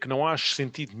dizer que não acho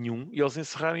sentido nenhum eles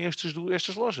encerrarem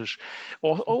estas lojas.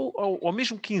 Ou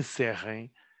mesmo que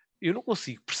encerrem, eu não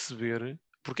consigo perceber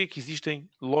porque é que existem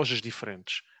lojas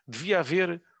diferentes. Devia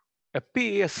haver a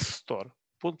PS Store,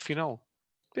 ponto final.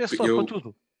 PS Store para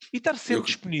tudo. E estar sempre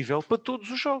disponível para todos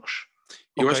os jogos.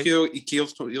 Eu acho que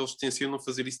eles tencionam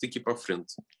fazer isso daqui para a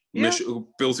frente. Mas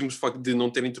pelo simples facto de não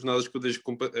terem tornado as coisas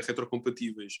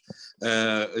retrocompatíveis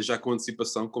já com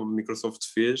antecipação, como a Microsoft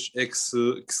fez, é que se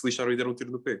lixaram e deram um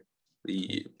tiro no pé.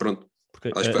 E pronto.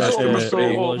 Porque acho que é mais por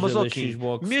aí. A loja da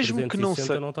Xbox mesmo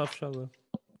 360 que não está fechada.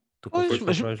 Tu consegues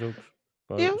comprar jogos.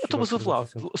 Estamos a falar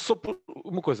só por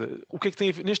uma coisa. O que é que tem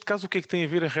a ver, neste caso, o que é que tem a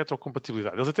ver a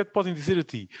retrocompatibilidade? Eles até te podem dizer a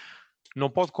ti: não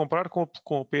pode comprar com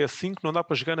a PS5, não dá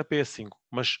para jogar na PS5.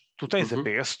 Mas tu tens a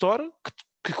PS Store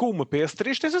que com uma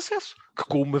PS3 tens acesso, que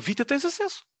com uma Vita tens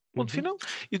acesso. Ponto final.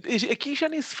 E aqui já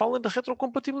nem se fala da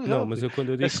retrocompatibilidade. Não, mas quando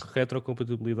eu digo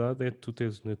retrocompatibilidade é que tu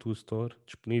tens na tua Store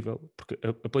disponível, porque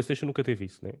a PlayStation nunca teve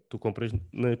isso, né? Tu compras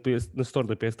na Store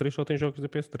da PS3 só tens jogos da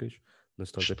PS3, na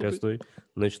Store da PS2,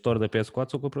 na Store da PS4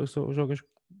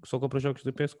 só compras jogos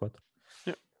da PS4.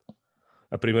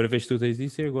 A primeira vez que tu tens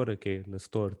isso é agora, que é na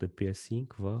Store da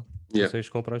PS5, consegues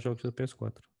comprar jogos da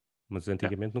PS4. Mas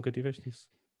antigamente nunca tiveste isso.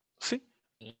 Sim.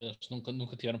 Eles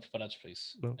nunca tiveram preparados para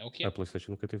isso. Não, é o que é. A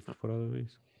PlayStation nunca teve preparada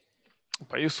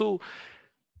para isso.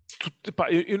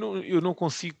 Eu não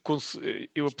consigo.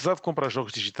 Eu, apesar de comprar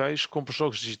jogos digitais, compro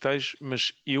jogos digitais,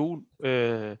 mas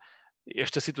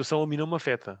esta situação a mim não me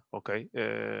afeta, ok?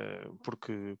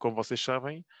 Porque, como vocês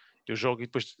sabem, Eu jogo e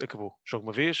depois acabou. Jogo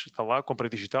uma vez, está lá, comprei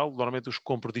digital. Normalmente os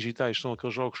compro digitais são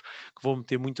aqueles jogos que vão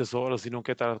meter muitas horas e não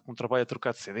quero estar com trabalho a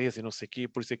trocar de CDs e não sei o quê.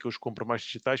 Por isso é que eu os compro mais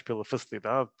digitais, pela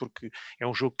facilidade, porque é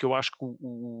um jogo que eu acho que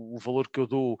o valor que eu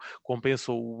dou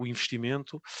compensa o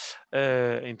investimento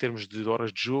em termos de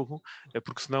horas de jogo,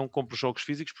 porque senão compro jogos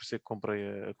físicos, por isso é que comprei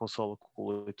a consola com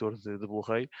o leitor de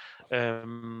Blu-ray,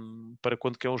 para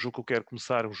quando quer um jogo que eu quero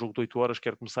começar, um jogo de 8 horas,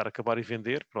 quero começar, acabar e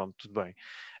vender, pronto, tudo bem.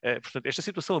 Portanto, esta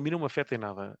situação a mim não me afeta em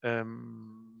nada.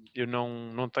 Eu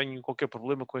não tenho qualquer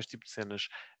problema com este tipo de cenas.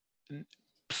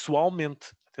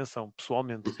 Pessoalmente, atenção,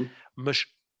 pessoalmente, mas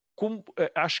como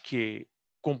acho que é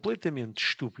completamente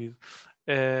estúpido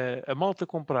a malta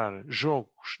comprar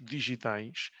jogos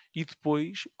digitais e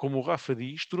depois, como o Rafa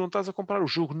diz, tu não estás a comprar, o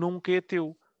jogo nunca é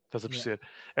teu. Estás a perceber?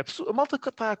 A malta que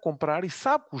está a comprar e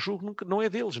sabe que o jogo nunca, não é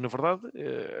deles. Na verdade,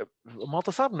 a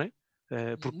malta sabe, não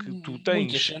é? Porque tu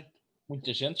tens...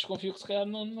 Muita gente desconfia que se calhar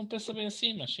não pensa bem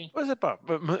assim, mas sim. Pois é pá,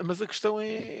 mas a questão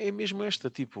é mesmo esta,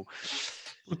 tipo...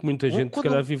 Porque muita gente se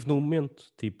calhar vive no momento,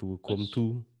 tipo, como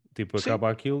tu. Tipo, Sim. acaba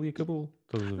aquilo e acabou.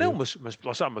 Estás a ver? Não,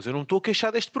 mas eu não estou a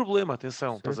queixar deste problema,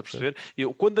 atenção, estás a perceber?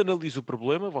 Eu, quando analiso o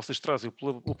problema, vocês trazem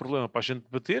o problema para a gente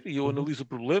debater e eu analiso o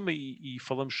problema e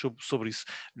falamos sobre isso.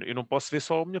 Eu não posso ver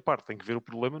só a minha parte, tenho que ver o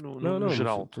problema no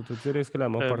geral. Estou a dizer, é se calhar a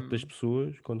maior parte das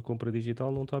pessoas, quando compra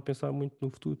digital, não está a pensar muito no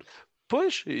futuro.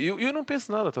 Pois, eu não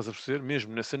penso nada, estás a perceber?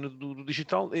 Mesmo na cena do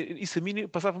digital, isso a mim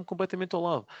passava-me completamente ao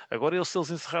lado. Agora, se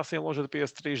eles encerrassem a loja da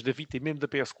PS3, da Vita e mesmo da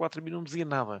PS4, a mim não me dizia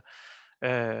nada.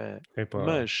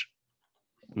 Mas...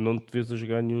 Não te vês a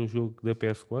jogar nenhum jogo da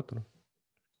PS4?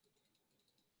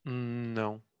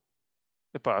 Não.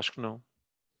 Epá, acho que não.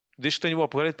 Desde que tenho o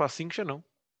upgrade para a 5 já não.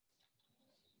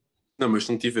 Não, mas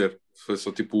se não tiver, foi só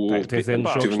tipo... Tens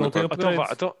jogos que não têm upgrade.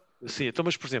 Sim, então,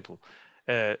 mas por exemplo...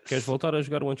 Queres voltar a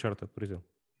jogar o Uncharted, por exemplo?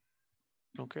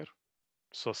 Não quero.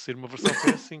 Só se ser uma versão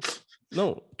PS5.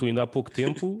 Não, tu ainda há pouco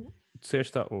tempo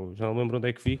disseste, já não lembro onde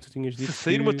é que vi que tu tinhas dito se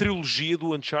sair uma trilogia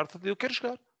do Uncharted, eu quero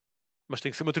jogar. Mas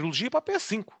tem que ser uma trilogia para a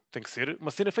PS5. Tem que ser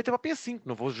uma cena feita para a PS5.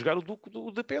 Não vou jogar o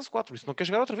da PS4. Isso não quer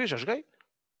jogar outra vez, já joguei.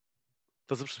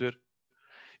 Estás a perceber?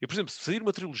 Eu, por exemplo, se sair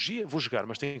uma trilogia, vou jogar,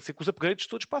 mas tem que ser com os upgrades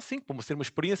todos para a 5, para ser uma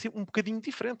experiência um bocadinho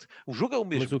diferente. O jogo é o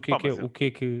mesmo. Mas o que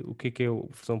é a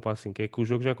versão para a 5? É que o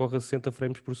jogo já corre a 60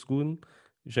 frames por segundo,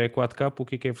 já é 4K, o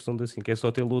que é a versão da 5? É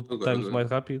só ter load times mais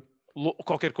rápido?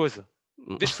 Qualquer coisa.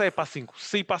 Desde que saia para a 5. Se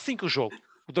sair para a 5 eu jogo.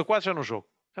 O da 4 já não jogo.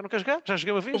 Já não quer jogar? Já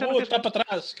joguei uma vez? Acabou, está para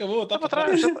trás. Acabou, está para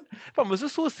trás. Pá, mas eu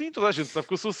sou assim, toda a gente sabe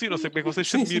que eu sou assim. Não sei como é que vocês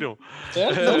se admiram.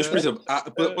 Não, mas por exemplo,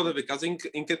 pode haver casos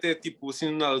em que até tipo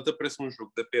assim nada te aparece um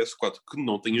jogo da PS4 que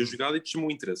não tenha jogado e te chamou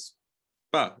o interesse.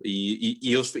 Pá, e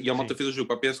a malta fez o jogo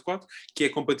para a PS4 que é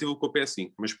compatível com a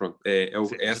PS5, mas pronto, é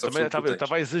essa opção que eu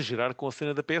estava a exagerar com a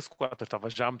cena da PS4, estava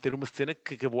já a meter uma cena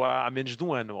que acabou há menos de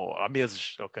um ano, ou há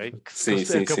meses, ok?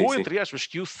 Que acabou entre aspas,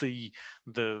 que eu saí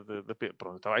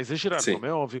pronto, estava a exagerar, como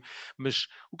é óbvio, mas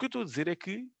o que eu estou a dizer é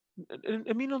que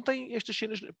a mim não tem, estas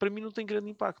cenas, para mim não tem grande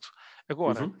impacto.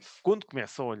 Agora, quando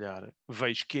começo a olhar,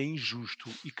 vejo que é injusto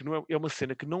e que não é uma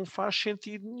cena que não faz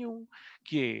sentido nenhum,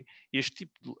 que é este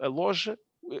tipo a loja,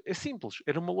 é simples,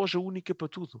 era uma loja única para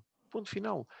tudo. Ponto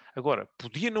final. Agora,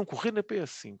 podia não correr na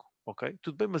PS5, ok?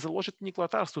 Tudo bem, mas a loja tinha que lá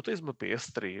estar. Se tu tens uma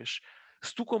PS3,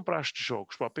 se tu compraste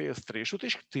jogos para a PS3, tu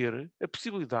tens que ter a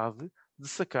possibilidade de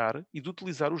sacar e de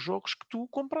utilizar os jogos que tu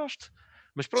compraste.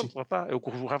 Mas pronto, lá está. É o que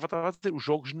o Rafa estava a dizer. Os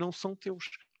jogos não são teus.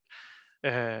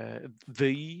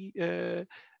 Daí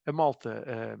a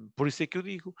malta, por isso é que eu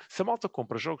digo, se a malta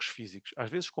compra jogos físicos, às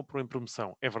vezes compram em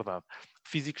promoção, é verdade.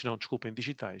 Físicos não, desculpem,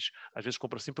 digitais. Às vezes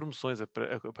compram-se em promoções,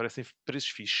 aparecem preços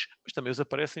fixes, mas também os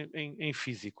aparecem em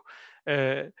físico.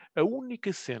 A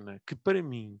única cena que para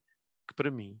mim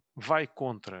vai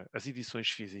contra as edições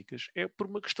físicas é por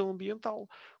uma questão ambiental.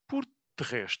 Por de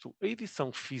resto, a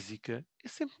edição física é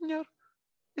sempre melhor.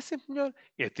 É sempre melhor.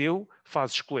 É teu,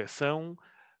 fazes coleção.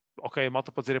 Ok, a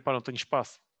malta pode dizer, não tenho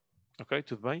espaço. Ok,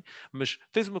 tudo bem. Mas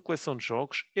tens uma coleção de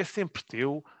jogos, é sempre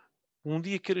teu. Um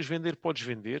dia queiras vender, podes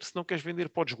vender. Se não queres vender,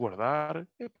 podes guardar.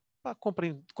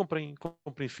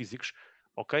 Comprem físicos.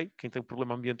 Ok? Quem tem um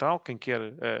problema ambiental, quem quer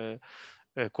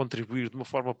contribuir de uma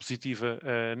forma positiva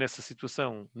nessa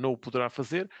situação, não o poderá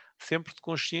fazer, sempre de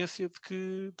consciência de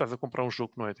que estás a comprar um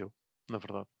jogo que não é teu, na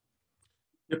verdade.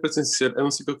 Para ser sincero, a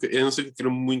não ser que eu quero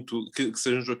muito, que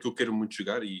seja um jogo que eu quero muito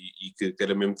jogar e que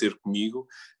queira mesmo ter comigo,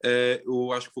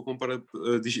 eu acho que vou comprar a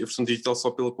versão digital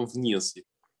só pela conveniência.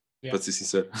 Para ser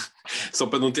sincero. Só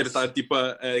para não ter estar tipo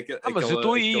mas eu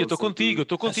estou aí, eu estou contigo,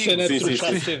 A cena de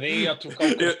trocar CD ou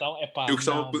trocar o cartão, é pá, eu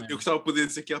gostava de poder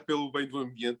dizer que é pelo bem do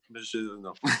ambiente, mas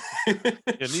não.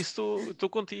 Eu nisso estou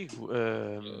contigo.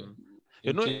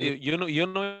 Eu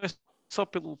não é só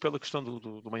pela questão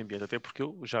do meio ambiente, até porque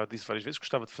eu já disse várias vezes que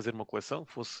gostava de fazer uma coleção,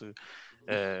 fosse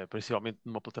principalmente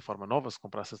numa plataforma nova, se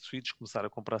comprasse a Switch, começar a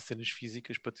comprar cenas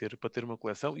físicas para ter uma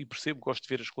coleção, e percebo, gosto de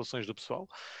ver as coleções do pessoal.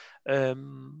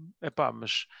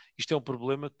 Mas isto é um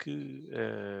problema que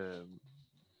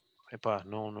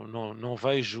não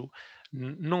vejo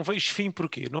fim.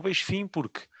 Porquê? Não vejo fim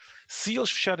porque se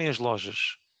eles fecharem as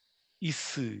lojas e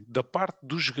se da parte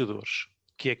dos jogadores,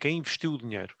 que é quem investiu o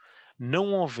dinheiro,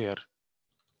 não houver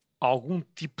algum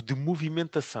tipo de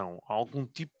movimentação, algum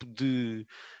tipo de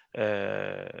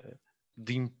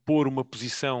impor uma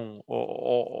posição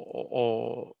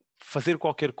ou fazer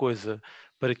qualquer coisa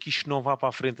para que isto não vá para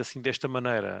a frente assim desta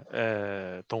maneira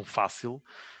tão fácil,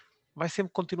 vai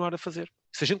sempre continuar a fazer.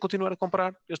 Se a gente continuar a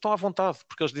comprar, eles estão à vontade,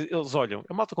 porque eles olham,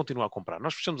 a malta continua a comprar.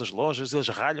 Nós fechamos as lojas, eles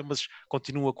ralham, mas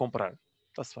continuam a comprar.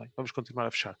 Está-se bem, vamos continuar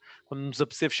a fechar. Quando nos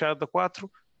apetecer fechar a da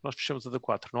 4, nós fechamos a da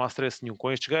 4. Não há stress nenhum.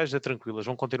 Com estes gajos é tranquilo, eles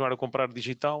vão continuar a comprar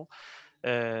digital.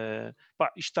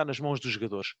 Isto está nas mãos dos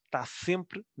jogadores. Está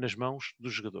sempre nas mãos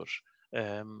dos jogadores.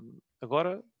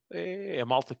 Agora, é a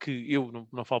malta que eu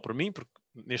não falo para mim, porque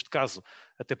neste caso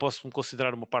até posso me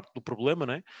considerar uma parte do problema,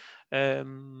 não é?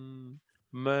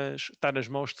 Mas está nas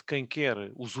mãos de quem quer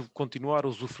continuar a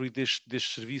usufruir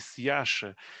destes serviços e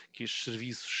acha que estes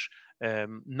serviços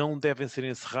não devem ser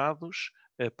encerrados,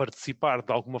 participar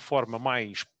de alguma forma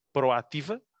mais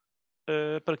proativa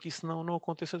para que isso não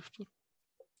aconteça no futuro.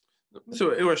 Mas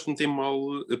eu acho que não tem mal,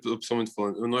 pessoalmente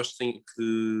falando, eu não acho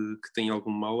que tem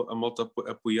algum mal a malta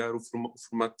apoiar o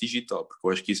formato digital, porque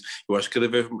eu acho que cada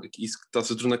vez isso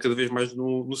está-se a tornar cada vez mais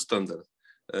no standard.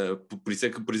 Por isso é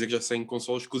que já saem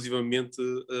consoles exclusivamente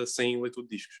sem leitor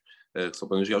de discos, que só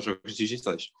podem jogar jogos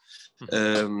digitais.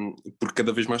 Porque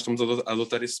cada vez mais estamos a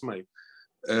adotar esse meio.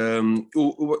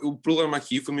 O problema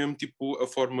aqui foi mesmo tipo a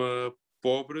forma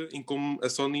pobre em como a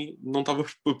Sony não estava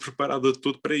preparada de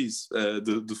todo para isso,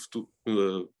 de futuro,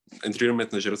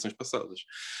 anteriormente nas gerações passadas.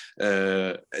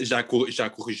 Já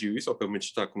corrigiu isso, ou pelo menos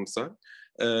está a começar,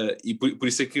 e por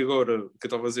isso é que agora o que eu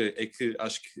estava a dizer é que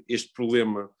acho que este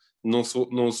problema não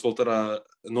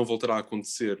voltará a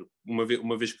acontecer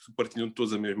uma vez que partilham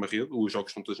todos a mesma rede, os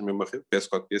jogos estão todos na mesma rede,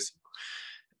 PS4 e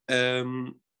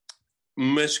PS5.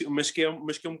 Mas que é um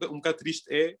bocado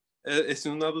triste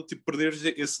assim nada, tipo, perderes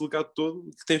esse legado todo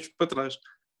que tens para trás.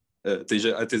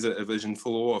 A gente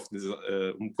falou off,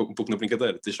 um pouco na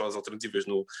brincadeira, tens só as alternativas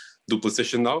do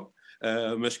PlayStation Now,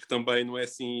 mas que também não é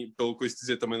assim, pelo que eu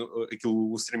dizer, também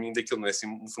o streaming daquilo não é assim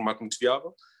um formato muito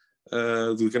viável,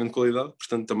 de grande qualidade,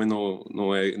 portanto também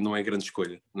não é grande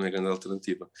escolha, não é grande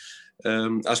alternativa.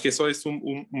 Acho que é só esse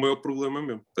o maior problema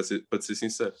mesmo, para ser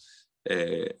sincero.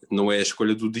 Não é a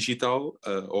escolha do digital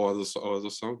ou a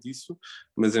adoção disso,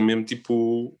 mas é mesmo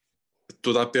tipo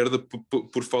toda a perda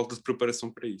por falta de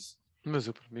preparação para isso. Mas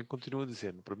eu para mim continuo a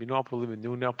dizer, para mim não há problema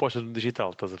nenhum na aposta no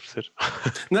digital, estás a perceber?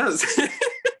 Não,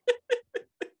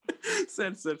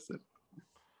 certo.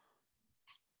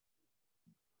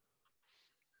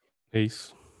 É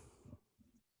isso.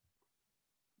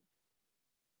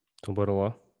 Então bora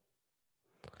lá.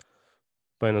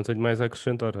 Bem, não tenho mais a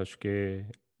acrescentar. Acho que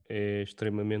é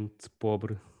extremamente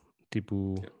pobre,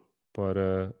 tipo,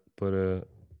 para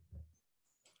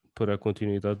a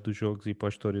continuidade dos jogos e para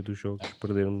a história dos jogos,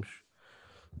 perdermos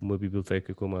uma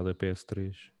biblioteca como a da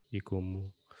PS3 e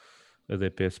como a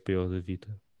da PSP ou da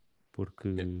Vita, porque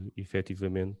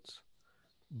efetivamente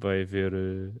vai haver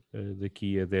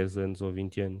daqui a 10 anos ou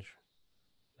 20 anos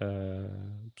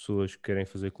pessoas que querem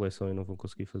fazer coleção e não vão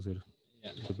conseguir fazer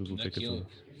a biblioteca toda.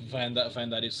 Vai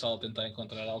andar isso só a tentar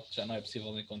encontrar algo que já não é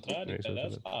possível encontrar e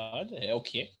olha, é o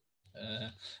que é.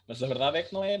 Mas a verdade é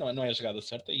que não é a jogada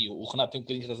certa, e o Renato tem um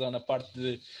bocadinho de razão na parte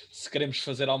de se queremos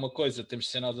fazer alguma coisa temos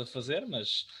de ser nós a fazer,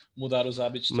 mas mudar os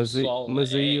hábitos do pessoal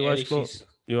é difícil.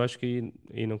 Eu acho que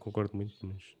aí não concordo muito,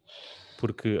 mas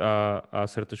porque há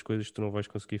certas coisas que tu não vais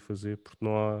conseguir fazer porque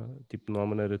não há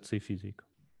maneira de ser físico.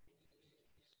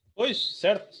 Pois,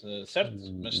 certo,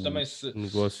 mas também o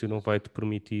negócio não vai te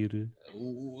permitir.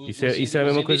 Isso é a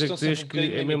mesma coisa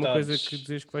que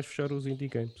dizes que vais fechar os indie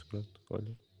games. Pronto,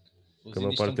 olha. A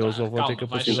maior parte deles não vão ter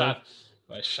capacidade.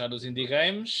 Vais fechar os indie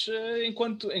games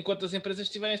enquanto as empresas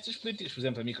tiverem estas políticas. Por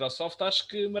exemplo, a Microsoft acho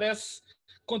que merece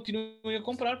continuem a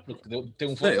comprar, porque tem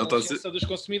um voto de confiança dos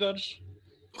consumidores.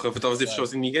 O Rafa estava a dizer fechar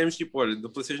os indie games, tipo, olha, da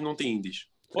PlayStation não tem indies.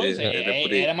 Pois,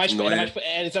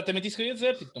 era exatamente isso que eu ia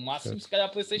dizer. Tipo, no máximo, se calhar a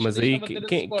PlayStation. Mas aí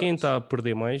quem está a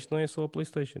perder mais não é só a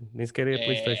PlayStation, nem sequer é a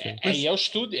PlayStation. Aí é o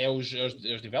estúdio, é os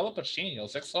developers, sim,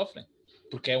 eles é que sofrem.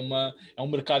 Porque é um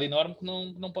mercado enorme que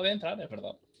não podem entrar, é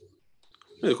verdade.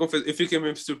 Eu confesso, eu fiquei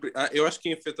mesmo surpreso. Eu acho que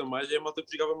quem afeta mais é a malta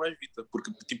que jogava mais Vita,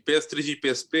 porque tipo PS3 e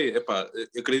PSP,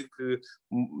 eu acredito que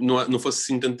não fosse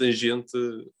assim tanta gente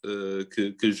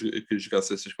que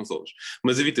jogasse essas consolas.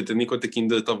 Mas a Vita, tendo em conta que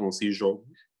ainda estavam a sair jogos,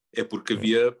 é porque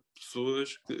havia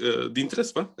pessoas de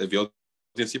interesse, pá. Havia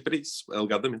audiência para isso,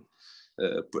 alegadamente.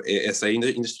 Essa ainda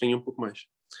estranha um pouco mais.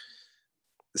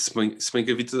 Se bem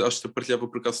que a Vita acho que partilhava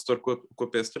por acaso Store com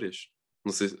a PS3.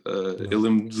 Não sei, eu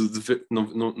lembro de ver,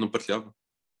 não partilhava.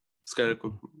 Se calhar,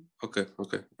 ok.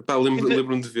 Epá,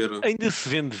 lembro-me de ver. Ainda se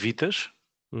vende Vitas?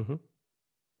 Uhum.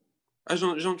 Já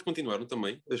não descontinuaram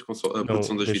também a Não,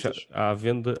 produção das Vitas? há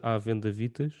venda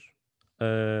Vitas,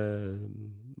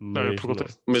 Não, eu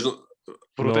mas Mas não.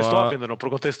 perguntei se estão à há. venda, não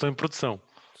perguntei se estão em produção.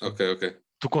 Ok.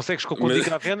 Tu consegues, quando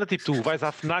digo à venda, tipo, tu vais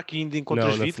à FNAC e ainda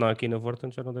encontras Não, na Vitas? FNAC e na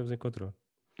Vorten já não deves encontrar.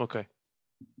 Ok.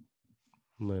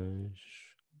 Mas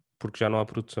porque já não há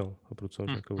produção. A produção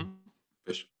já acabou.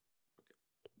 Pois.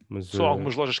 Mas, Só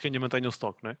algumas lojas que ainda mantenham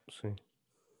stock, não é? sim.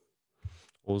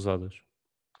 Ou usadas.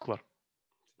 Claro.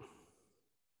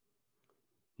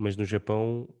 Mas no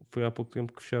Japão foi há pouco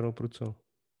tempo que fecharam a produção.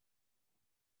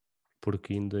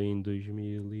 Porque ainda em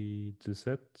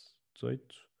 2017,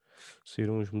 18,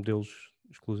 saíram os modelos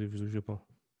exclusivos do Japão.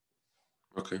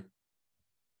 Ok.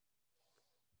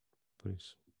 Por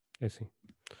isso. É assim.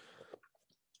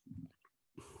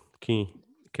 Kim,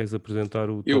 queres apresentar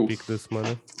o tópico da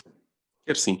semana?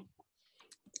 Quero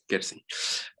sim.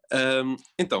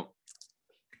 Então,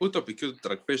 o tópico que eu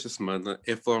trago para esta semana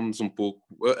é falarmos um pouco,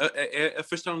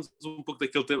 afastarmos um pouco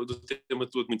do tema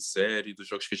todo muito sério, dos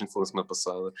jogos que a gente falou na semana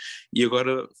passada, e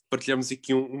agora partilhamos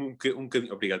aqui um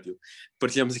bocadinho, obrigado, Diogo,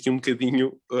 partilhamos aqui um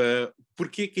bocadinho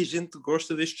porque é que a gente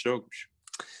gosta destes jogos.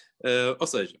 Ou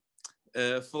seja,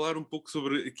 falar um pouco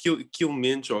sobre que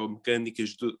elementos ou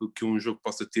mecânicas que um jogo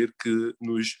possa ter que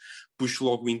nos puxe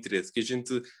logo o interesse, que a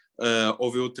gente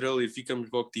ao ver o trailer e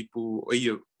ficamos logo tipo,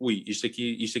 ui, isto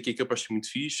aqui é capaz de ser muito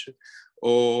fixe,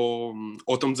 ou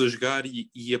estamos a jogar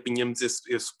e apanhamos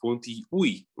esse ponto e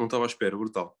ui, não estava à espera,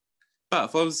 brutal. Pá,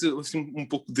 falamos assim, um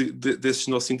pouco desses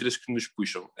nossos interesses que nos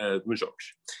puxam nos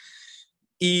jogos.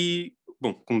 E,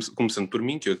 bom, começando por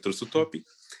mim, que eu trouxe o tópico,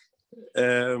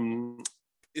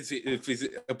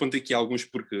 apontei aqui alguns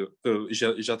porque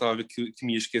já estava a ver que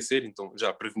me ia esquecer, então já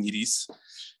a prevenir isso.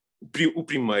 O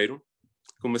primeiro,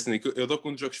 como assim, eu dou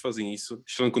quando os jogos fazem isso,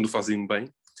 especialmente quando o fazem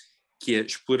bem, que é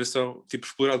exploração, tipo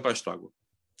explorar debaixo de água.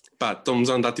 Pá, estamos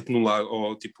a andar tipo no lago,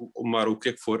 ou tipo o mar, ou o que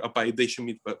é que for, e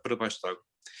deixa-me ir para debaixo de água.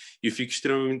 E eu fico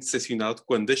extremamente decepcionado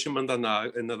quando deixam-me andar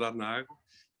a nadar na água,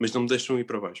 mas não me deixam ir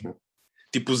para baixo, meu.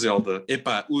 Tipo o Zelda.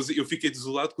 Eu fiquei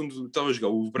desolado quando estava a jogar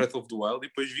o Breath of the Wild e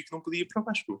depois vi que não podia ir para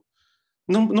baixo, meu.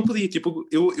 Não podia, tipo,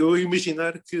 eu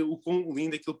imaginar que o quão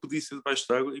lindo aquilo podia ser debaixo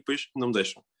de água e depois não me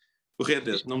deixam. O Red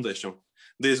Dead, não me deixam.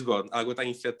 Days Gone, a água está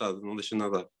infectada, não deixa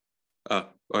nadar.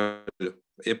 Olha,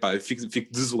 eu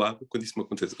fico desolado quando isso me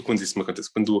acontece.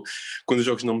 Quando os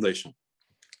jogos não me deixam.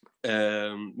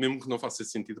 Mesmo que não faça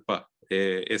sentido,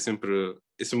 é sempre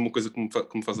uma coisa que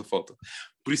me faz a falta.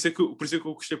 Por isso é que eu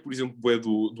gostei, por exemplo,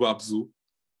 do Abzu.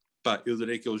 Eu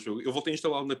adorei aquele jogo. Eu voltei a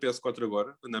instalá-lo na PS4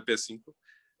 agora, na PS5,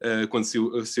 quando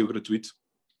saiu gratuito.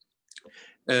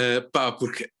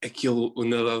 Porque o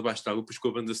nadar debaixo de água, depois com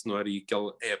a banda sonora e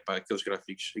aqueles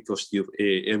gráficos, aquele estilo,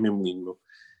 é mesmo lindo.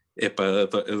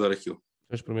 Adoro aquilo.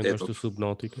 Já experimentaste o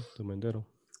Subnautica? Também deram.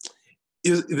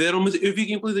 Deram, mas eu vi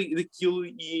gameplay daquilo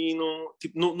e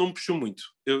não me puxou muito.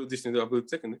 Eu disse ainda há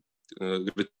biblioteca, né?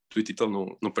 Gratuito e tal,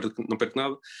 não perco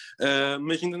nada.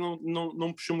 Mas ainda não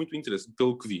me puxou muito o interesse,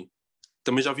 pelo que vi.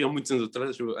 Também já vi há muitos anos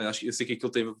atrás, eu sei que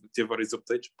aquilo teve vários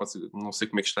updates, não sei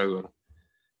como é que está agora.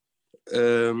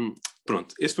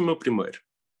 Pronto, esse foi o meu primeiro.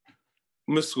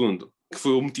 O meu segundo, que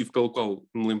foi o motivo pelo qual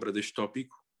me lembro deste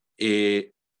tópico,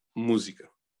 é música.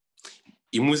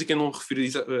 E música não refiro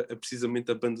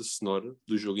precisamente à banda sonora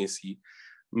do jogo em si,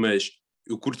 mas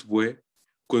eu curto bué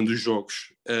quando os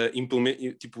jogos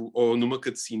implementam, tipo, ou numa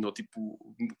cutscene, ou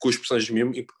tipo, com os personagens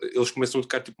mesmo, eles começam a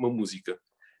tocar tipo uma música.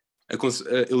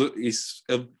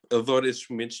 Adoro esses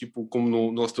momentos, tipo, como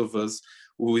no Last of Us.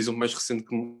 O exemplo mais recente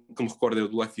que me recordo é o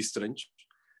do Life is Strange,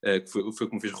 que foi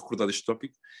como me fez recordar este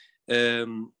tópico.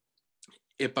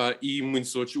 E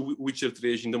muitos outros. O Witcher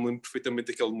 3, ainda me lembro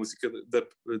perfeitamente daquela música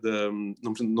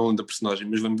não lembro da personagem,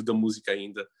 mas lembro da música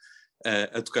ainda,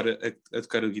 a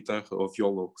tocar a guitarra ou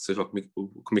viola, ou seja, como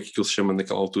é que aquilo se chama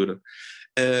naquela altura.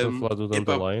 Estou a falar do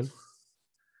Dandelion?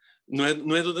 Não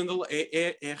é do Dandelion,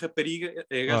 é a rapariga,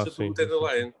 é a gaja do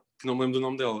Dandelion, que não me lembro do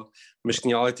nome dela, mas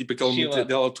tinha lá tipo aquele momento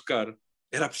dela a tocar.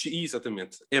 Era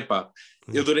exatamente.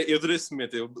 Eu adorei esse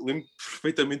momento, eu lembro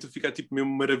perfeitamente de ficar tipo mesmo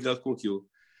maravilhado com aquilo.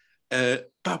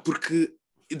 Porque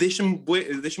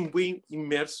deixa-me bem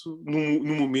imerso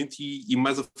no momento e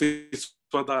mais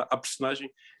afeiçoado à personagem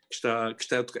que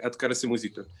está a tocar essa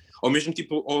música. Ou mesmo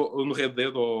tipo ou no Red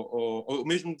Dead, ou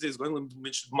mesmo de vez em quando, lembro de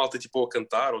momentos de malta tipo a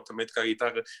cantar ou também a tocar a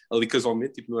guitarra ali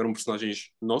casualmente, tipo, não eram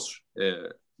personagens nossos,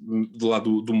 do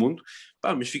lado do mundo,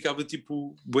 pá, mas ficava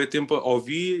tipo bué tempo a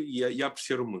ouvir e a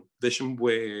apreciar o mundo. Deixa-me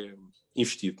bué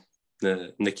investido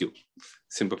naquilo.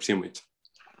 Sempre apreciei muito.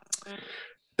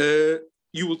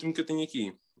 E o último que eu tenho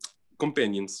aqui,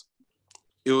 Companions.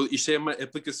 Isto é uma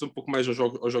aplicação um pouco mais aos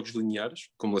jogos lineares,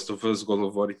 como Last of Us, God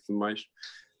of War e tudo mais,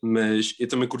 mas eu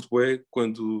também curto bem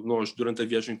quando nós, durante a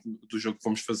viagem do jogo que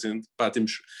vamos fazendo, pá,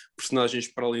 temos personagens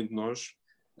para além de nós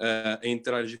a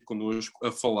interagir connosco,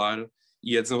 a falar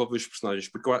e a desenvolver os personagens,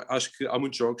 porque eu acho que há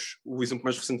muitos jogos, o exemplo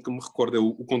mais recente que eu me recordo é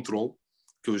o Control,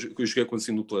 que eu joguei quando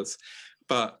saí no Plus,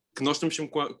 pá, que nós estamos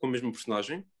sempre com a mesma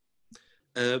personagem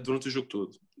durante o jogo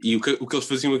todo. E o que eles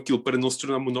faziam aquilo para não se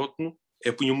tornar monótono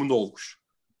é punham monólogos.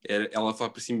 Ela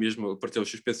fala para si mesma, a partilhar os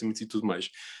seus pensamentos e tudo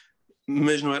mais.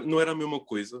 Mas não era a mesma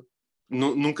coisa.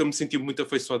 Nunca me senti muito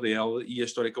afeiçoado a ela e a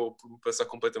história acabou por me passar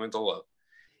completamente ao lado.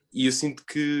 E eu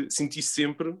senti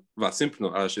sempre, sempre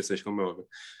não, às exceções, como é óbvio,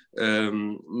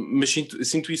 mas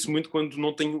sinto isso muito quando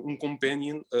não tenho um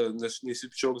companion nesse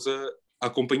tipo de jogos a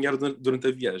acompanhar durante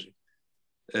a viagem.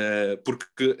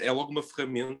 Porque é logo uma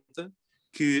ferramenta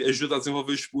que ajuda a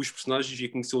desenvolver os personagens e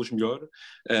a conhecê-los melhor,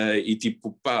 e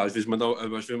tipo, pá, às vezes mandar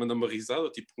uma risada,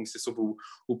 ou tipo, conhecer sobre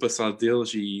o passado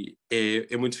deles, e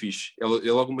é muito fixe.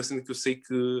 É logo uma cena que eu sei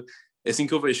que assim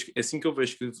que eu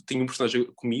vejo que tenho um personagem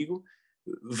comigo,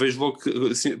 vejo logo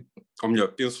assim, ou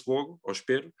melhor, penso logo, ou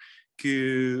espero,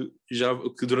 que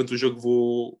durante o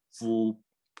jogo vou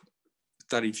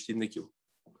estar investido naquilo.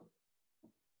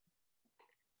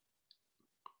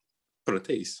 Pronto,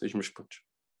 é isso, os meus pontos.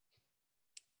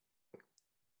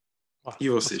 E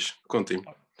vocês? Contem-me.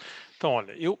 Então,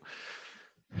 olha,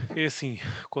 é assim,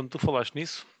 quando tu falaste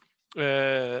nisso,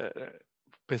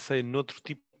 pensei noutro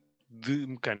tipo de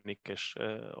mecânicas,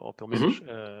 ou pelo menos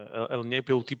alinhei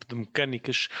pelo tipo de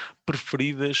mecânicas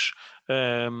preferidas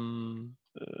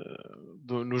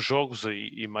nos jogos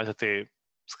e mais até,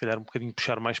 se calhar, um bocadinho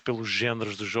puxar mais pelos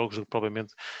géneros dos jogos do que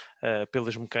propriamente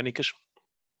pelas mecânicas.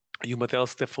 E uma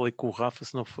delas até falei com o Rafa,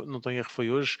 se não tenho erro, foi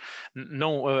hoje,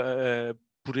 não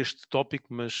por este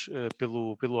tópico, mas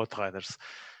pelo Outriders.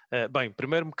 Bem,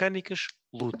 primeiro mecânicas,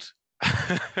 loot.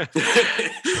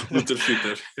 Looter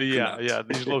shooter.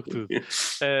 Diz logo tudo.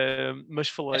 Mas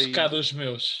falei... És cá dos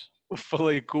meus.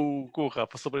 Falei com o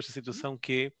Rafa sobre esta situação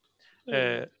que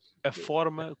é a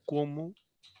forma como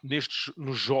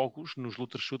nos jogos, nos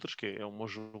looter shooters, que é o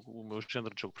meu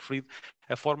género de jogo preferido,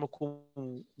 a forma como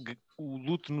o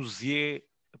loot nos é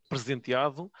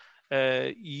presenteado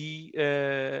e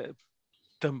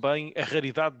também a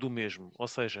raridade do mesmo. Ou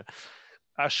seja,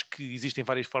 acho que existem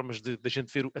várias formas de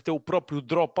gente ver até o próprio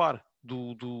dropar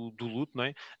do loot, não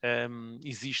é?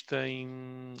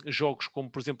 Existem jogos como,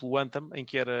 por exemplo, o Anthem, em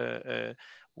que era...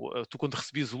 tu quando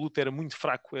recebias o loot era muito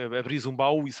fraco, abrias um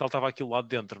baú e saltava aquilo lá de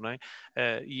dentro, não é?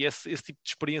 E esse tipo de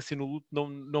experiência no loot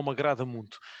não me agrada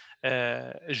muito.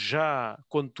 Já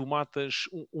quando tu matas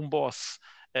um boss,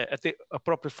 até a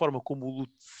própria forma como o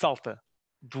loot salta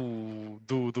do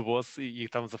boss, e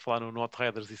estávamos a falar no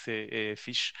Outriders, isso é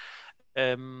fixe.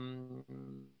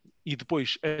 E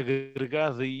depois,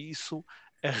 agregado a isso,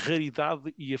 a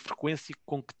raridade e a frequência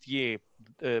com que te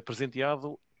é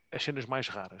presenteado as cenas mais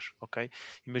raras, ok?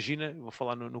 Imagina, vou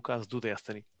falar no caso do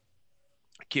Destiny,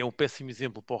 que é um péssimo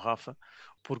exemplo para o Rafa,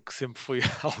 porque sempre foi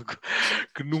algo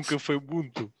que nunca foi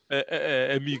muito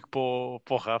amigo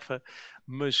para o Rafa,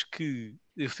 mas que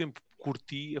eu sempre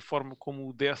curti a forma como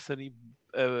o Destiny,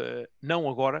 não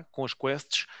agora com as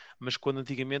quests, mas quando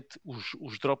antigamente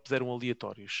os drops eram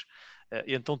aleatórios.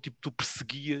 Então, tipo, tu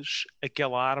perseguias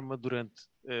aquela arma durante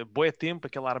bué tempo,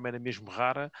 aquela arma era mesmo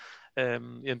rara,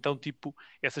 então, tipo,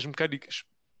 essas mecânicas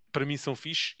para mim são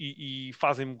fixe e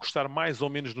fazem-me gostar mais ou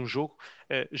menos de um jogo.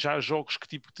 Já há jogos que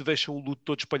tipo, te deixam o loot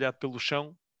todo espalhado pelo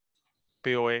chão,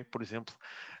 PoE, por exemplo,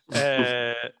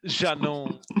 já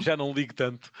não ligo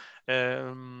tanto.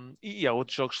 E há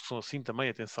outros jogos que são assim também,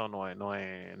 atenção, não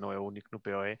é único no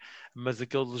PoE, mas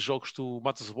aqueles jogos que tu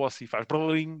matas o boss e faz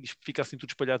e fica assim tudo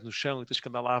espalhado no chão e tens que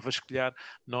andar lá a vasculhar,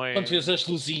 não é? Quando vês as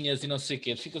luzinhas e não sei o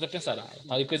quê, ficas a pensar,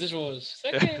 está ali coisas boas. Isso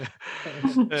é que é.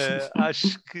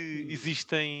 Acho que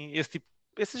existem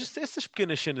essas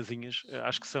pequenas cenazinhas,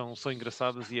 acho que são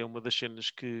engraçadas e é uma das cenas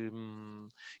que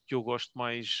eu gosto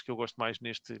mais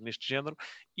neste género.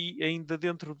 E ainda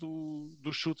dentro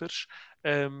dos shooters,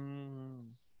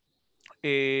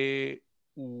 é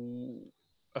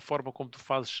a forma como tu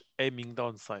fazes aiming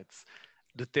down sights.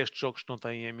 detesto jogos que não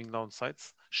têm aiming down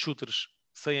sights. Shooters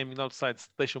sem aiming down sights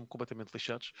deixam-me completamente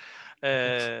lixados.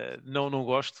 Não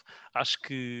gosto. Acho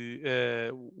que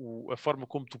a forma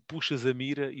como tu puxas a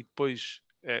mira e depois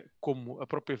como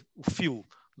o feel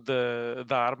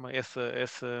da arma, essa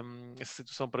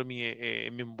situação para mim é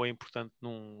mesmo bem importante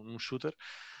num shooter.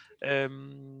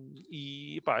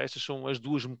 E pá, estas são as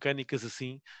duas mecânicas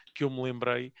assim que eu me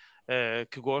lembrei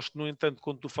que gosto. No entanto,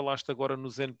 quando tu falaste agora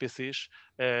nos NPCs,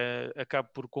 acabo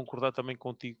por concordar também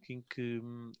contigo em que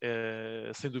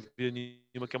sem dúvida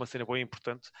nenhuma que é uma cena bem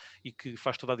importante e que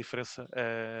faz toda a diferença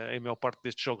em maior parte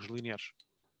destes jogos lineares.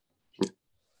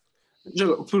 Já,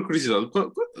 por curiosidade,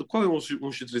 qual é um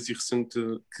shooter assim recente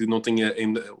que não tenha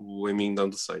ainda o aiming down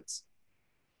the sights?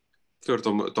 Que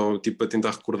agora estou tipo a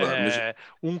tentar recordar. Mas...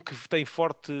 Um que tem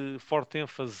forte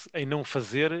ênfase em não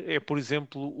fazer é, por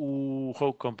exemplo, o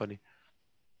Rogue Company.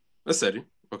 A sério?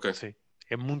 Ok. Sim.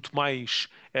 É muito mais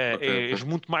Ok. és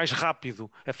muito mais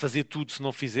rápido a fazer tudo se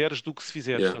não fizeres do que se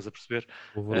fizeres, Yeah. estás a perceber?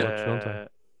 O Overwatch não tem.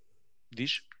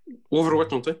 Diz? O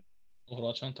Overwatch não tem? O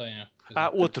Overwatch não tem,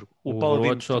 Outro, o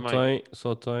Paladino Overwatch também.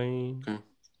 só tem. Okay.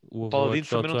 O Paladino Overwatch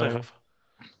só também não tem, Rafa.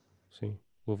 Sim.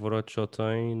 O Overwatch só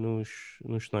tem nos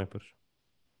snipers.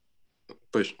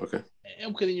 Pois, ok. É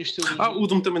um bocadinho o estilo do o jogo.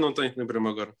 Doom também não tem, lembrei-me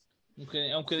agora.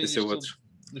 É um bocadinho Esse é o outro.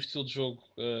 no estilo de jogo.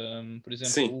 Por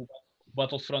exemplo, Sim. o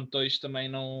Battlefront 2 também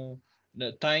não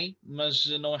tem, mas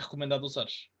não é recomendado usar.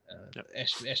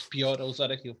 És pior a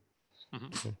usar aquilo.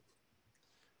 Uhum.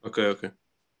 Ok.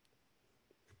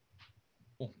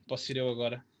 Bom, posso ir eu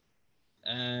agora.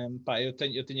 Eu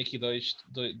tenho aqui dois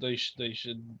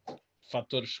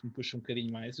fatores que me puxam um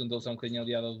bocadinho mais. Um deles é um bocadinho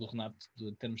aliado ao do Renato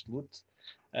em termos de loot.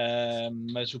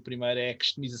 Mas o primeiro é a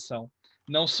customização.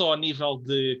 Não só a nível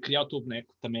de criar o teu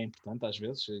boneco, também é importante às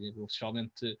vezes,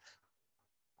 especialmente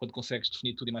quando consegues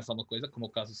definir tudo e mais alguma coisa, como é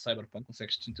o caso do Cyberpunk,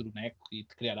 consegues definir tudo o boneco e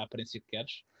te criar a aparência que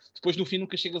queres. Depois no fim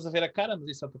nunca chegas a ver a cara, mas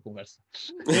isso é outra conversa.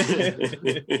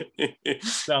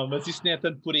 Não, mas isso não é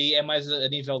tanto por aí, é mais a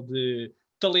nível de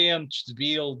talentos, de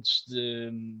builds,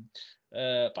 de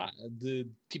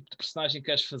tipo de personagem que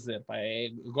queres fazer.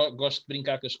 Gosto de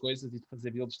brincar com as coisas e de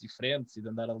fazer builds diferentes e de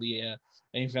andar ali a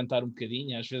inventar um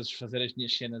bocadinho, às vezes fazer as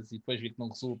minhas cenas e depois ver que não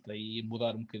resulta e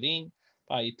mudar um bocadinho.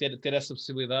 E ter essa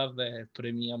possibilidade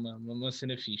para mim é uma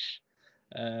cena fixe.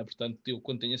 Portanto, eu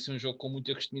quando tenho assim um jogo com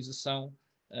muita customização,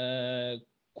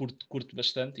 curto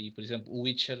bastante. E, por exemplo, o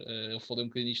Witcher, eu falei um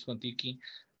bocadinho disto contigo, Kim,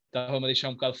 estava-me a deixar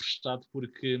um bocado frustrado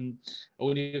porque a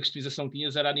única customização que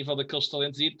tinhas era a nível daqueles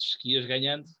talentos que ias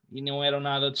ganhando e não eram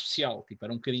nada de especial. Tipo,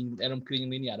 era um bocadinho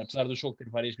linear. Apesar do jogo ter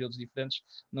várias builds diferentes,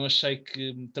 não achei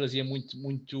que me trazia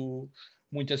muito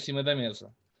acima da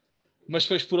mesa. Mas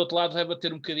depois, por outro lado, vai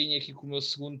bater um bocadinho aqui com o meu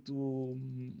segundo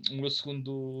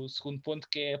ponto,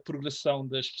 que é a progressão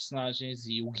das personagens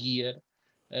e o gear,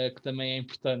 que também é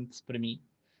importante para mim.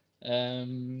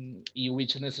 E o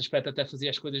Witcher, nesse aspecto, até fazia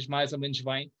as coisas mais ou menos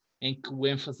bem, em que o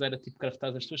ênfase era tipo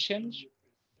craftar as tuas cenas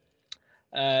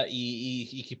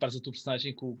e equipares a tua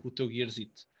personagem com o teu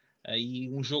gearzito. E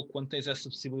um jogo, quando tens essa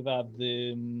possibilidade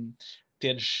de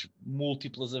teres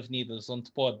múltiplas avenidas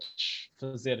onde podes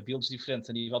fazer builds diferentes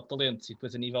a nível de talentos e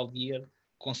depois a nível de gear,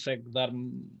 consegue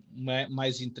dar-me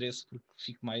mais interesse porque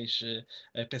fico mais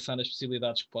a pensar nas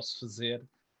possibilidades que posso fazer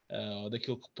ou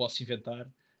daquilo que posso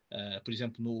inventar. Por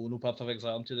exemplo, no Path of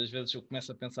Exile, muitas das vezes eu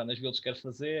começo a pensar nas builds que quero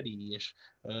fazer e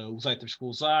os items que vou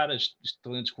usar, os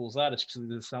talentos que vou usar, a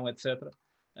especialização, etc.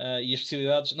 E as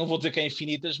possibilidades, não vou dizer que é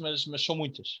infinitas, mas são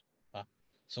muitas.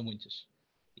 São muitas.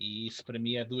 E isso para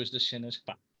mim é duas das cenas que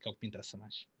é o que me interessa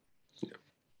mais.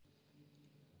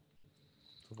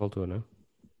 Voltou, não é?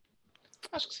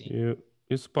 Acho que sim.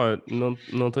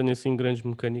 Não tenho assim grandes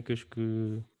mecânicas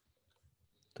que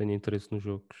tenho interesse nos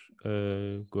jogos.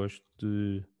 Gosto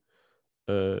de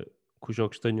que os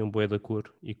jogos tenham bué da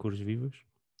cor e cores vivas.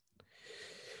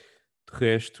 De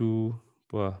resto,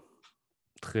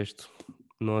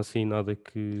 não há assim nada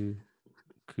que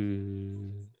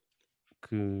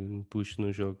me puxe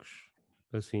nos jogos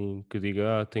assim que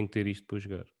diga tenho que ter isto para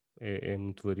jogar. É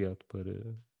muito variado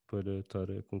para estar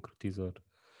a concretizar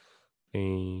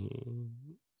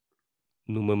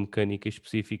numa mecânica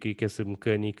específica e que essa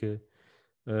mecânica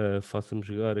faça-me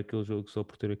jogar aquele jogo só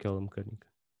por ter aquela mecânica.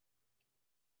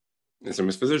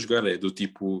 Mas fazer jogar é do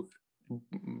tipo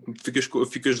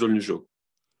ficas de olho no jogo.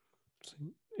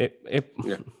 Sim.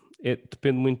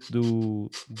 Depende muito do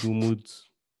mood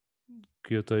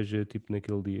que eu esteja tipo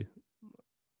naquele dia.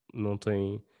 Não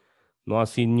há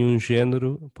assim nenhum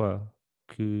género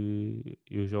que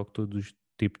eu jogo todos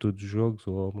os jogos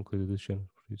ou alguma coisa desse género,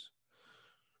 por isso.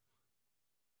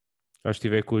 Acho que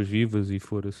estiver com as vivas e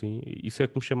for assim, isso é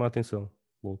que me chama a atenção,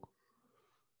 louco.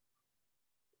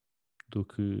 do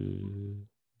que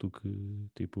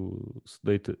tipo, se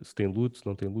tem loot, se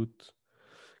não tem loot.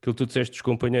 Aquilo que tu disseste dos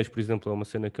companheiros, por exemplo, é uma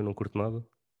cena que eu não curto nada.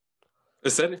 A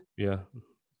sério? Yeah.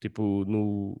 Tipo,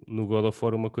 no God of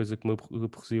War, uma coisa que me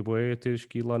aprecia bué é teres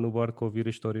que ir lá no barco ouvir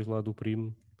as histórias lá do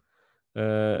primo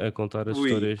a contar as Ui.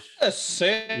 histórias. A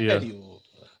sério?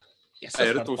 Essa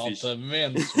Era parte tão fixe.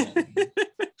 altamente, mano.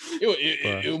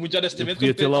 Eu muito Eu honestamente,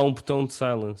 podia ter quando lá um botão de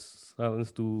silence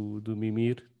do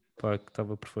Mimir, pá, que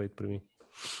estava perfeito para mim.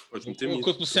 Podes meter eu medo.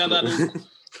 quando comecei a andar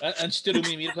antes de ter o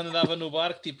Mimir, quando andava no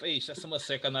barco, tipo, ei, isto é uma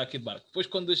seca andar aqui de barco. Depois,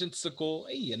 quando a gente sacou,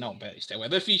 aí, não, pera, isto é bué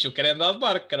da fixe, eu quero andar de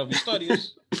barco, quero ouvir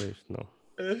histórias. Pois, não.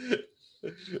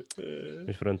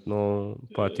 Mas pronto, não,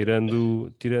 pá,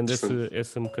 tirando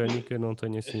essa mecânica, não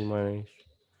tenho assim mais.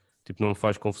 Tipo, não me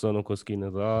faz confusão não conseguir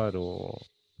nadar ou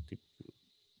tipo,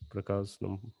 por acaso,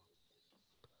 não,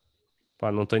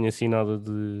 pá, não tenho assim nada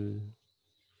de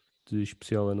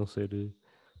especial a não ser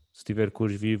se tiver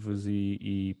cores vivas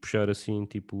e puxar assim,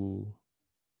 tipo,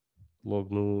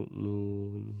 logo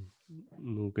no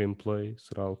gameplay,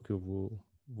 será algo que eu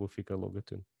vou ficar logo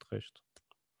atento. De resto,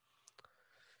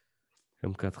 é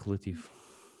um bocado relativo.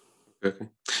 Ok.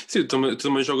 Sim, tu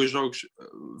também jogas jogos,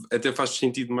 até faz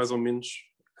sentido mais ou menos,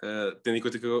 tendo em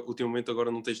conta que ultimamente agora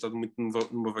não tens estado muito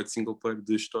numa vibe single player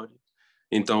de história.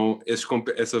 Então,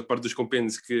 essa parte dos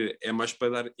compêndios que é mais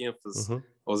para dar ênfase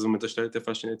ao desenvolvimento da história até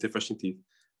faz sentido.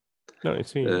 Não,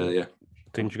 assim, Yeah.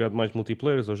 tenho jogado mais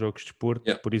multiplayers ou jogos de desporto,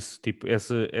 Yeah. por isso, tipo,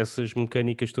 essas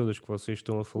mecânicas todas que vocês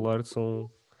estão a falar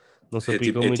não se É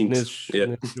aplicam tipo, muito tinto. nesses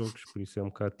Yeah. jogos, por isso é um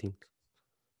bocado tinto.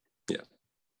 Yeah.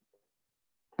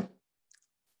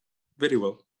 Very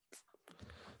well.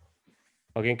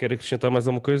 Alguém quer acrescentar mais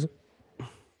alguma coisa?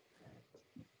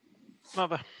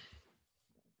 Nada.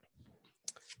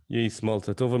 E é isso,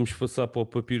 malta. Então vamos passar para o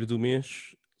papiro do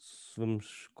mês.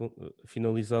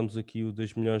 Finalizarmos aqui o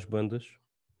das melhores bandas.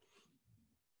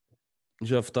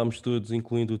 Já votámos todos,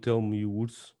 incluindo o Telmo e o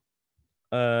Urso.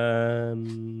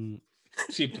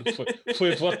 Sim, porque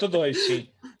foi voto 2,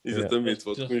 sim. Exatamente,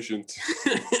 voto conjunto.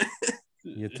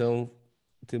 E então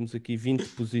temos aqui 20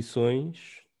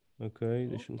 posições. Ok,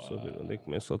 deixa-me só ver onde é que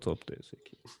começa o top 10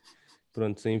 aqui.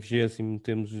 Pronto, em 20º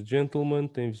temos o Gentleman,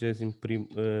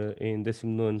 em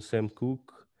 19º Sam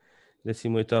Cooke,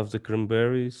 18º The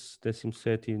Cranberries,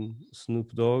 17º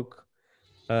Snoop Dogg,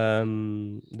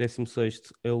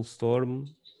 16º Hailstorm,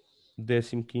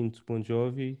 15º Bon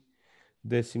Jovi,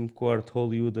 14º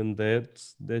Hollywood Undead,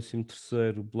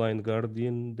 13º Blind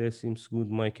Guardian, 12º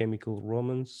My Chemical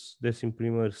Romance,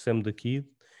 11º Sam the Kid,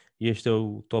 e este é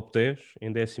o top 10.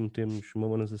 Em 10º temos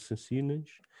Mamonas Assassinas,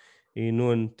 em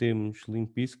 9º temos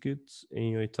Limp Bizkit,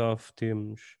 em 8º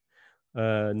temos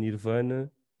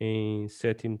Nirvana, em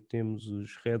 7º temos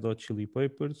os Red Hot Chili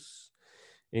Peppers,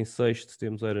 em 6º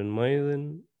temos Iron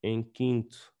Maiden, em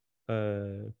 5º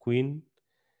Queen,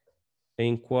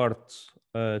 em 4º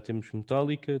temos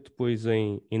Metallica, depois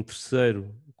em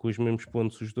 3º, com os mesmos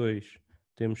pontos os dois,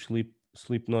 temos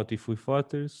Slipknot e Foo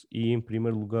Fighters, e em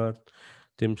primeiro lugar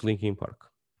temos Linkin Park.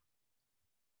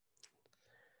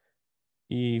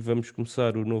 E vamos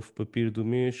começar o novo papiro do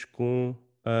mês com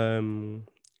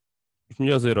os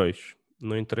melhores heróis.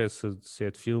 Não interessa se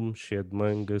é de filmes, se é de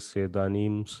manga, se é de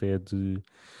anime, se é de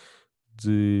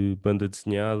banda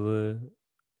desenhada,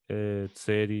 de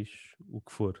séries, o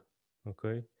que for.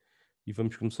 Ok? E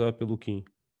vamos começar pelo Kim.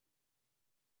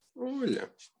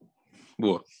 Olha,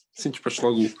 boa. Sim,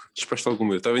 despachaste algum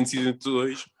meu. Estava indeciso entre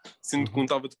dois, sendo que um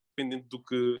estava dependente do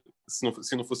que,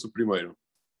 se não fosse o primeiro,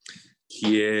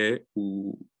 que é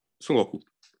o Son Goku.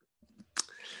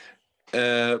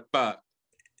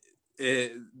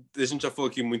 A gente já falou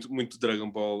aqui muito de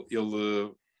Dragon Ball.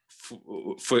 Ele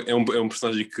é um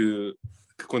personagem que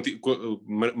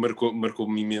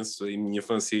marcou-me imenso em minha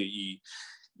infância e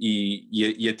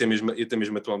até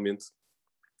mesmo atualmente.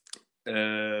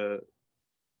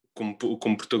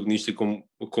 Como protagonista e como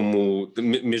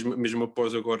mesmo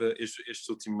após agora estas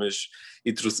últimas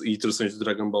iterações do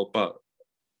Dragon Ball, pá,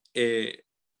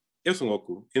 eu sou um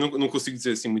Goku. Eu não consigo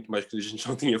dizer assim muito mais que a gente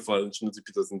não tinha falado antes nos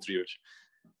episódios anteriores.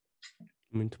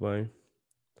 Muito bem.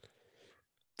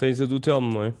 Tens a do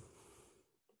Telmo, não é?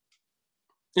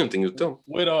 Eu não tenho o Telmo.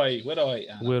 O herói. O herói.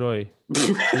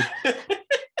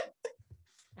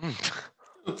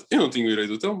 Eu não tinha o herói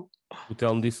do Telmo. O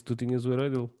Telmo disse que tu tinhas o herói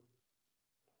dele.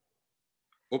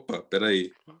 Opa, espera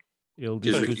aí. Ele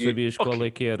disse que tu sabias qual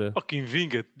é que era. Ok,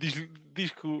 vinga,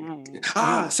 diz que o.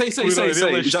 Sei.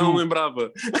 Já não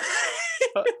lembrava.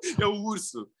 É o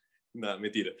urso. Não,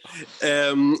 mentira.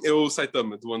 É o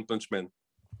Saitama, do One Punch Man.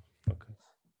 Ok.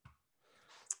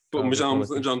 Pô, mas já não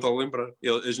estou a lembrar.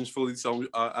 A gente falou disso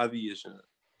há dias.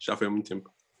 Já foi há muito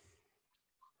tempo.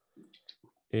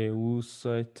 É o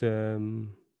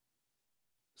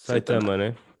Saitama,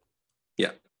 né?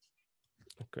 Yeah.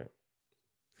 Ok.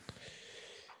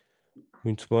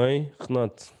 Muito bem.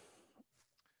 Renato.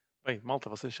 Bem, malta,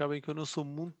 vocês sabem que eu não sou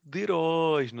muito de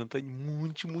heróis, não tenho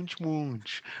muitos,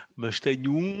 mas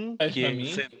tenho um Mas que para é...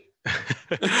 mim,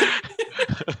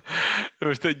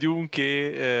 Mas tenho um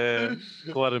que é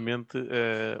claramente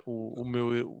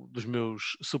dos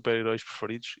meus super-heróis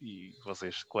preferidos, e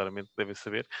vocês claramente devem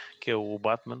saber, que é o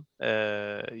Batman,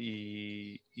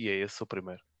 e é esse o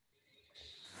primeiro.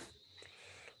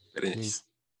 Very nice.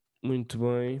 Muito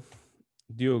bem.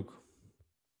 Diogo.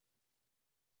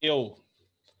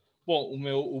 Bom,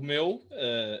 o meu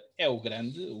é o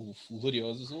grande, o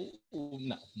glorioso, o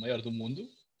maior do mundo,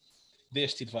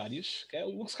 deste e de vários, que é o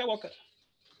Luke Skywalker.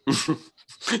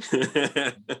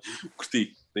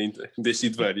 Curti, deste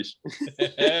de vários.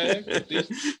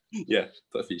 Curtiste? Yeah,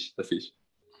 está fixe.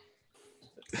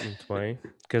 Muito bem.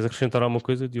 Queres acrescentar alguma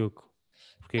coisa, Diogo?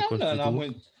 Porque é que gostas Não há do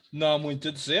Luke? não há muito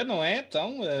a dizer, não é?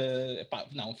 Então,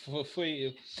 não,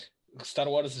 foi Star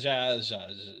Wars já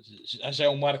é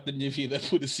um marco da minha vida,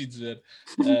 por assim dizer.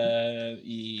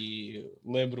 E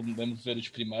lembro-me de ver os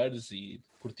primeiros e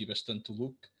curti bastante o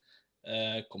Luke,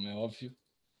 como é óbvio.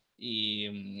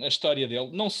 E a história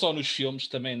dele, não só nos filmes,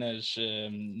 também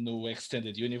no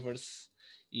Extended Universe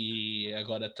e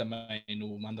agora também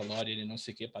no Mandalorian e não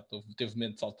sei o quê, teve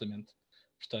momentos altamente.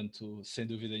 Portanto, sem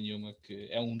dúvida nenhuma que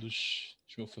é um dos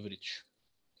meus favoritos.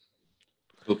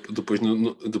 Depois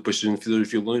se a gente fizer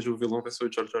os vilões, o vilão vai ser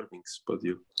o Jar Jar Binks, pode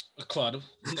ir. Claro,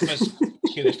 mas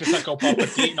queres pensar que é o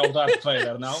Palpatine ou o Darth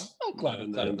Vader, não? Não, claro,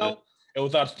 não. É o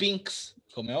Darth Binks,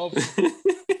 como é óbvio.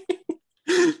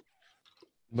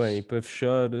 Bem, e para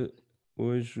fechar,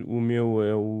 hoje o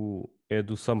meu é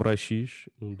do Samurai X,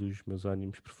 um dos meus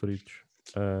animes preferidos,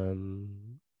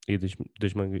 e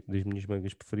das minhas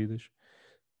mangas preferidas,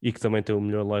 e que também tem o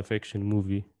melhor live action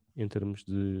movie em termos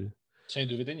Sem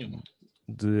dúvida nenhuma.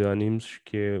 de animes,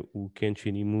 que é o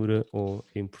Kenshin Himura, ou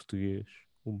em português,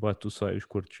 o Batusai, o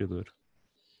Esquartejador.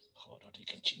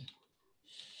 Kenshin.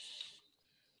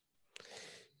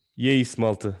 E é isso,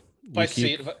 malta. Vai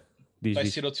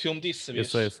Diz. ser outro filme disso,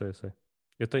 sabias? Eu sei.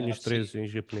 Eu tenho os três em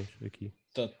japonês aqui.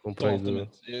 Comprei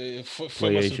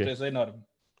Foi uma surpresa enorme.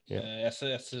 Yeah.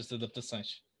 Essas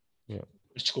adaptações. Yeah.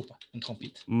 Desculpa,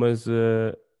 interrompi-te. Mas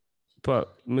é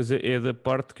da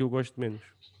parte que eu gosto menos.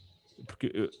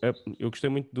 Porque eu gostei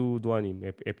muito do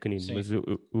anime, é pequenino, Sim. mas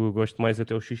eu gosto mais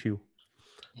até o Xixiu.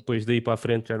 Depois daí para a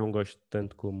frente já não gosto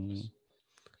tanto como.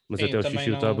 Mas Sim, até o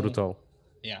Xixiu está brutal.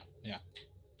 Yeah.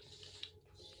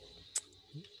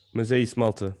 Mas é isso,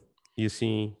 malta. E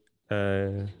assim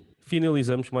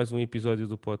finalizamos mais um episódio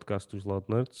do podcast dos Loud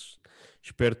Nerds.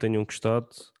 Espero que tenham gostado.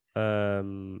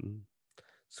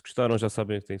 Se gostaram, já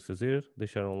sabem o que têm de fazer.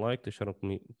 Deixar um like, deixar um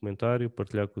comentário,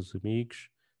 partilhar com os amigos.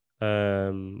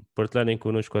 Partilharem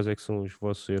connosco quais é que são os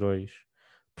vossos heróis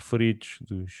preferidos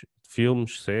dos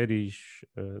filmes, séries,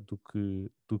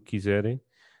 do que quiserem.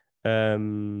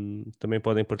 Também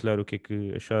podem partilhar o que é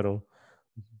que acharam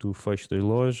do fecho das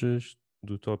lojas,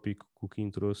 do tópico que o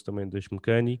Kim trouxe também das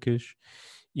mecânicas,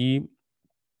 e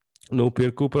não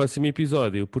perca o próximo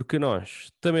episódio, porque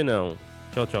nós também não.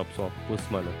 Tchau, pessoal. Boa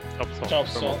semana. Tchau, pessoal. Tchau,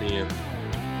 pessoal.